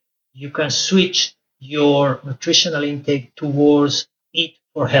day, you can switch your nutritional intake towards eat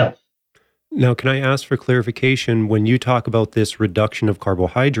for health. Now, can I ask for clarification? When you talk about this reduction of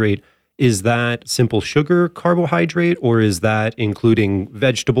carbohydrate, is that simple sugar carbohydrate, or is that including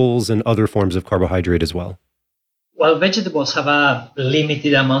vegetables and other forms of carbohydrate as well? Well, vegetables have a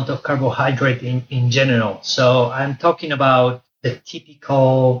limited amount of carbohydrate in general. So I'm talking about the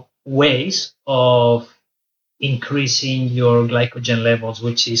typical ways of increasing your glycogen levels,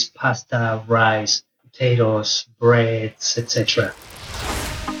 which is pasta, rice, potatoes, breads, etc.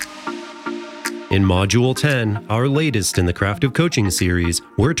 In Module 10, our latest in the Craft of Coaching series,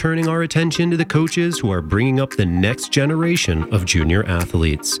 we're turning our attention to the coaches who are bringing up the next generation of junior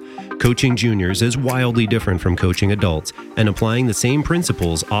athletes. Coaching juniors is wildly different from coaching adults, and applying the same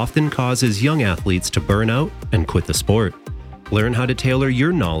principles often causes young athletes to burn out and quit the sport. Learn how to tailor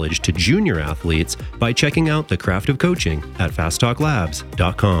your knowledge to junior athletes by checking out the Craft of Coaching at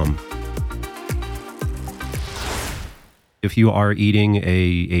fasttalklabs.com. If you are eating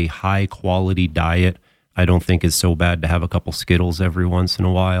a high quality diet, I don't think it's so bad to have a couple Skittles every once in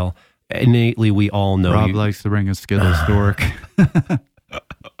a while. Innately, we all know. Rob likes to bring a Skittles to work.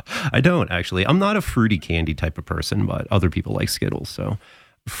 I don't, actually. I'm not a fruity candy type of person, but other people like Skittles. So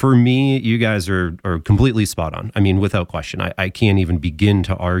for me, you guys are completely spot on. I mean, without question, I can't even begin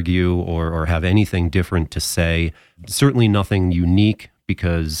to argue or have anything different to say. Certainly nothing unique,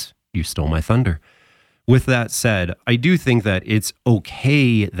 because you stole my thunder. With that said, I do think that it's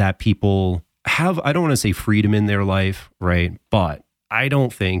okay that people have, I don't want to say freedom in their life, right? But I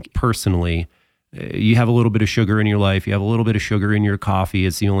don't think personally, you have a little bit of sugar in your life, you have a little bit of sugar in your coffee,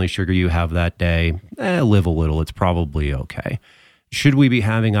 it's the only sugar you have that day, live a little, it's probably okay. Should we be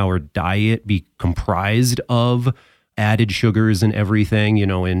having our diet be comprised of added sugars and everything? You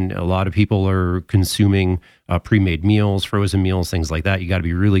know, and a lot of people are consuming pre-made meals, frozen meals, things like that. You got to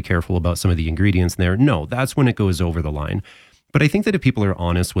be really careful about some of the ingredients in there. No, that's when it goes over the line. But I think that if people are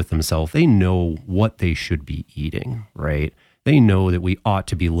honest with themselves, they know what they should be eating, right? They know that we ought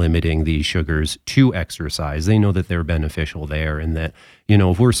to be limiting these sugars to exercise. They know that they're beneficial there, and that, you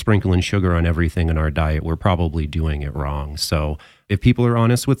know, if we're sprinkling sugar on everything in our diet, we're probably doing it wrong. So if people are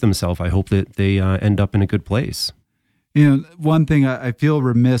honest with themselves, I hope that they end up in a good place. You know, one thing I feel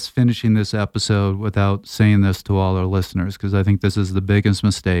remiss finishing this episode without saying this to all our listeners, because I think this is the biggest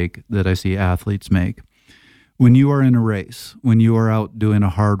mistake that I see athletes make. When you are in a race, when you are out doing a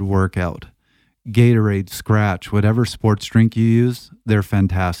hard workout, Gatorade, Scratch, whatever sports drink you use, they're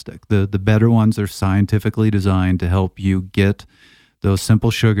fantastic. The better ones are scientifically designed to help you get those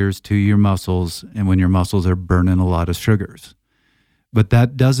simple sugars to your muscles, and when your muscles are burning a lot of sugars. But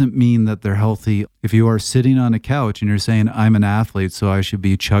that doesn't mean that they're healthy. If you are sitting on a couch and you're saying, I'm an athlete, so I should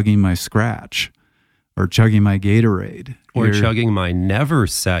be chugging my Scratch or chugging my Gatorade. Or chugging my Never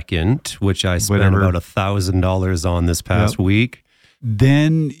Second, which I spent about $1,000 on this past week.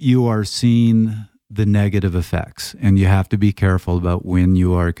 Then you are seeing the negative effects, and you have to be careful about when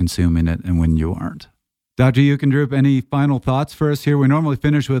you are consuming it and when you aren't. Dr. Jeukendrup, any final thoughts for us here? We normally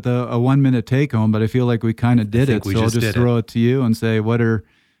finish with a 1-minute take-home, but I feel like we kind of did it. So I'll just throw it to you and say, what are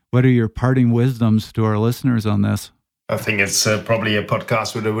your parting wisdoms to our listeners on this? I think it's probably a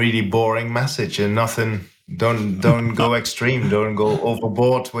podcast with a really boring message and nothing. Don't go extreme. Don't go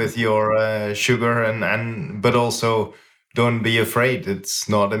overboard with your sugar, and but also don't be afraid. It's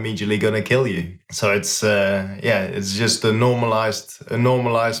not immediately going to kill you. So it's it's just a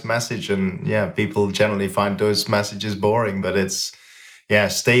normalized message, and people generally find those messages boring. But it's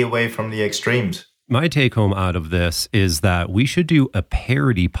stay away from the extremes. My take home out of this is that we should do a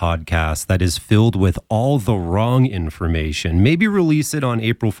parody podcast that is filled with all the wrong information. Maybe release it on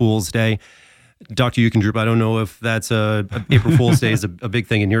April Fool's Day. Dr. Jeukendrup, I don't know if that's April Fool's Day is a big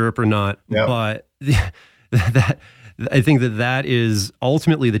thing in Europe or not, but I think that is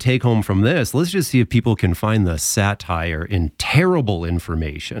ultimately the take home from this. Let's just see if people can find the satire in terrible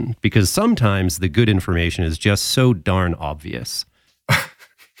information, because sometimes the good information is just so darn obvious.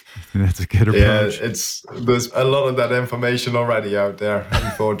 That's a good approach. Yeah, there's a lot of that information already out there,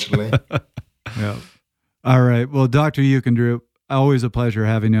 unfortunately. Yeah. All right. Well, Dr. Jeukendrup, always a pleasure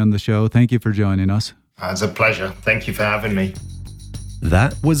having you on the show. Thank you for joining us. It's a pleasure. Thank you for having me.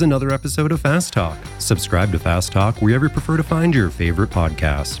 That was another episode of Fast Talk. Subscribe to Fast Talk wherever you prefer to find your favorite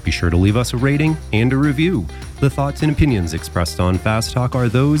podcast. Be sure to leave us a rating and a review. The thoughts and opinions expressed on Fast Talk are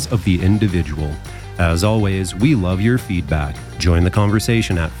those of the individual. As always, we love your feedback. Join the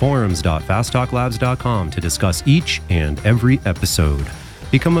conversation at forums.fasttalklabs.com to discuss each and every episode.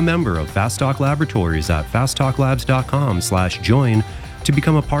 Become a member of Fast Talk Laboratories at fasttalklabs.com/join to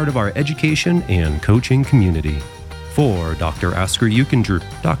become a part of our education and coaching community. For Dr. Oscar Jeukendrup,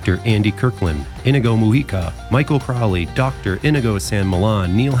 Dr. Andy Kirkland, Inigo Mujica, Michael Crowley, Dr. Inigo San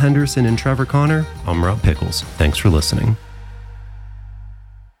Milan, Neil Henderson, and Trevor Connor, I'm Rob Pickles. Thanks for listening.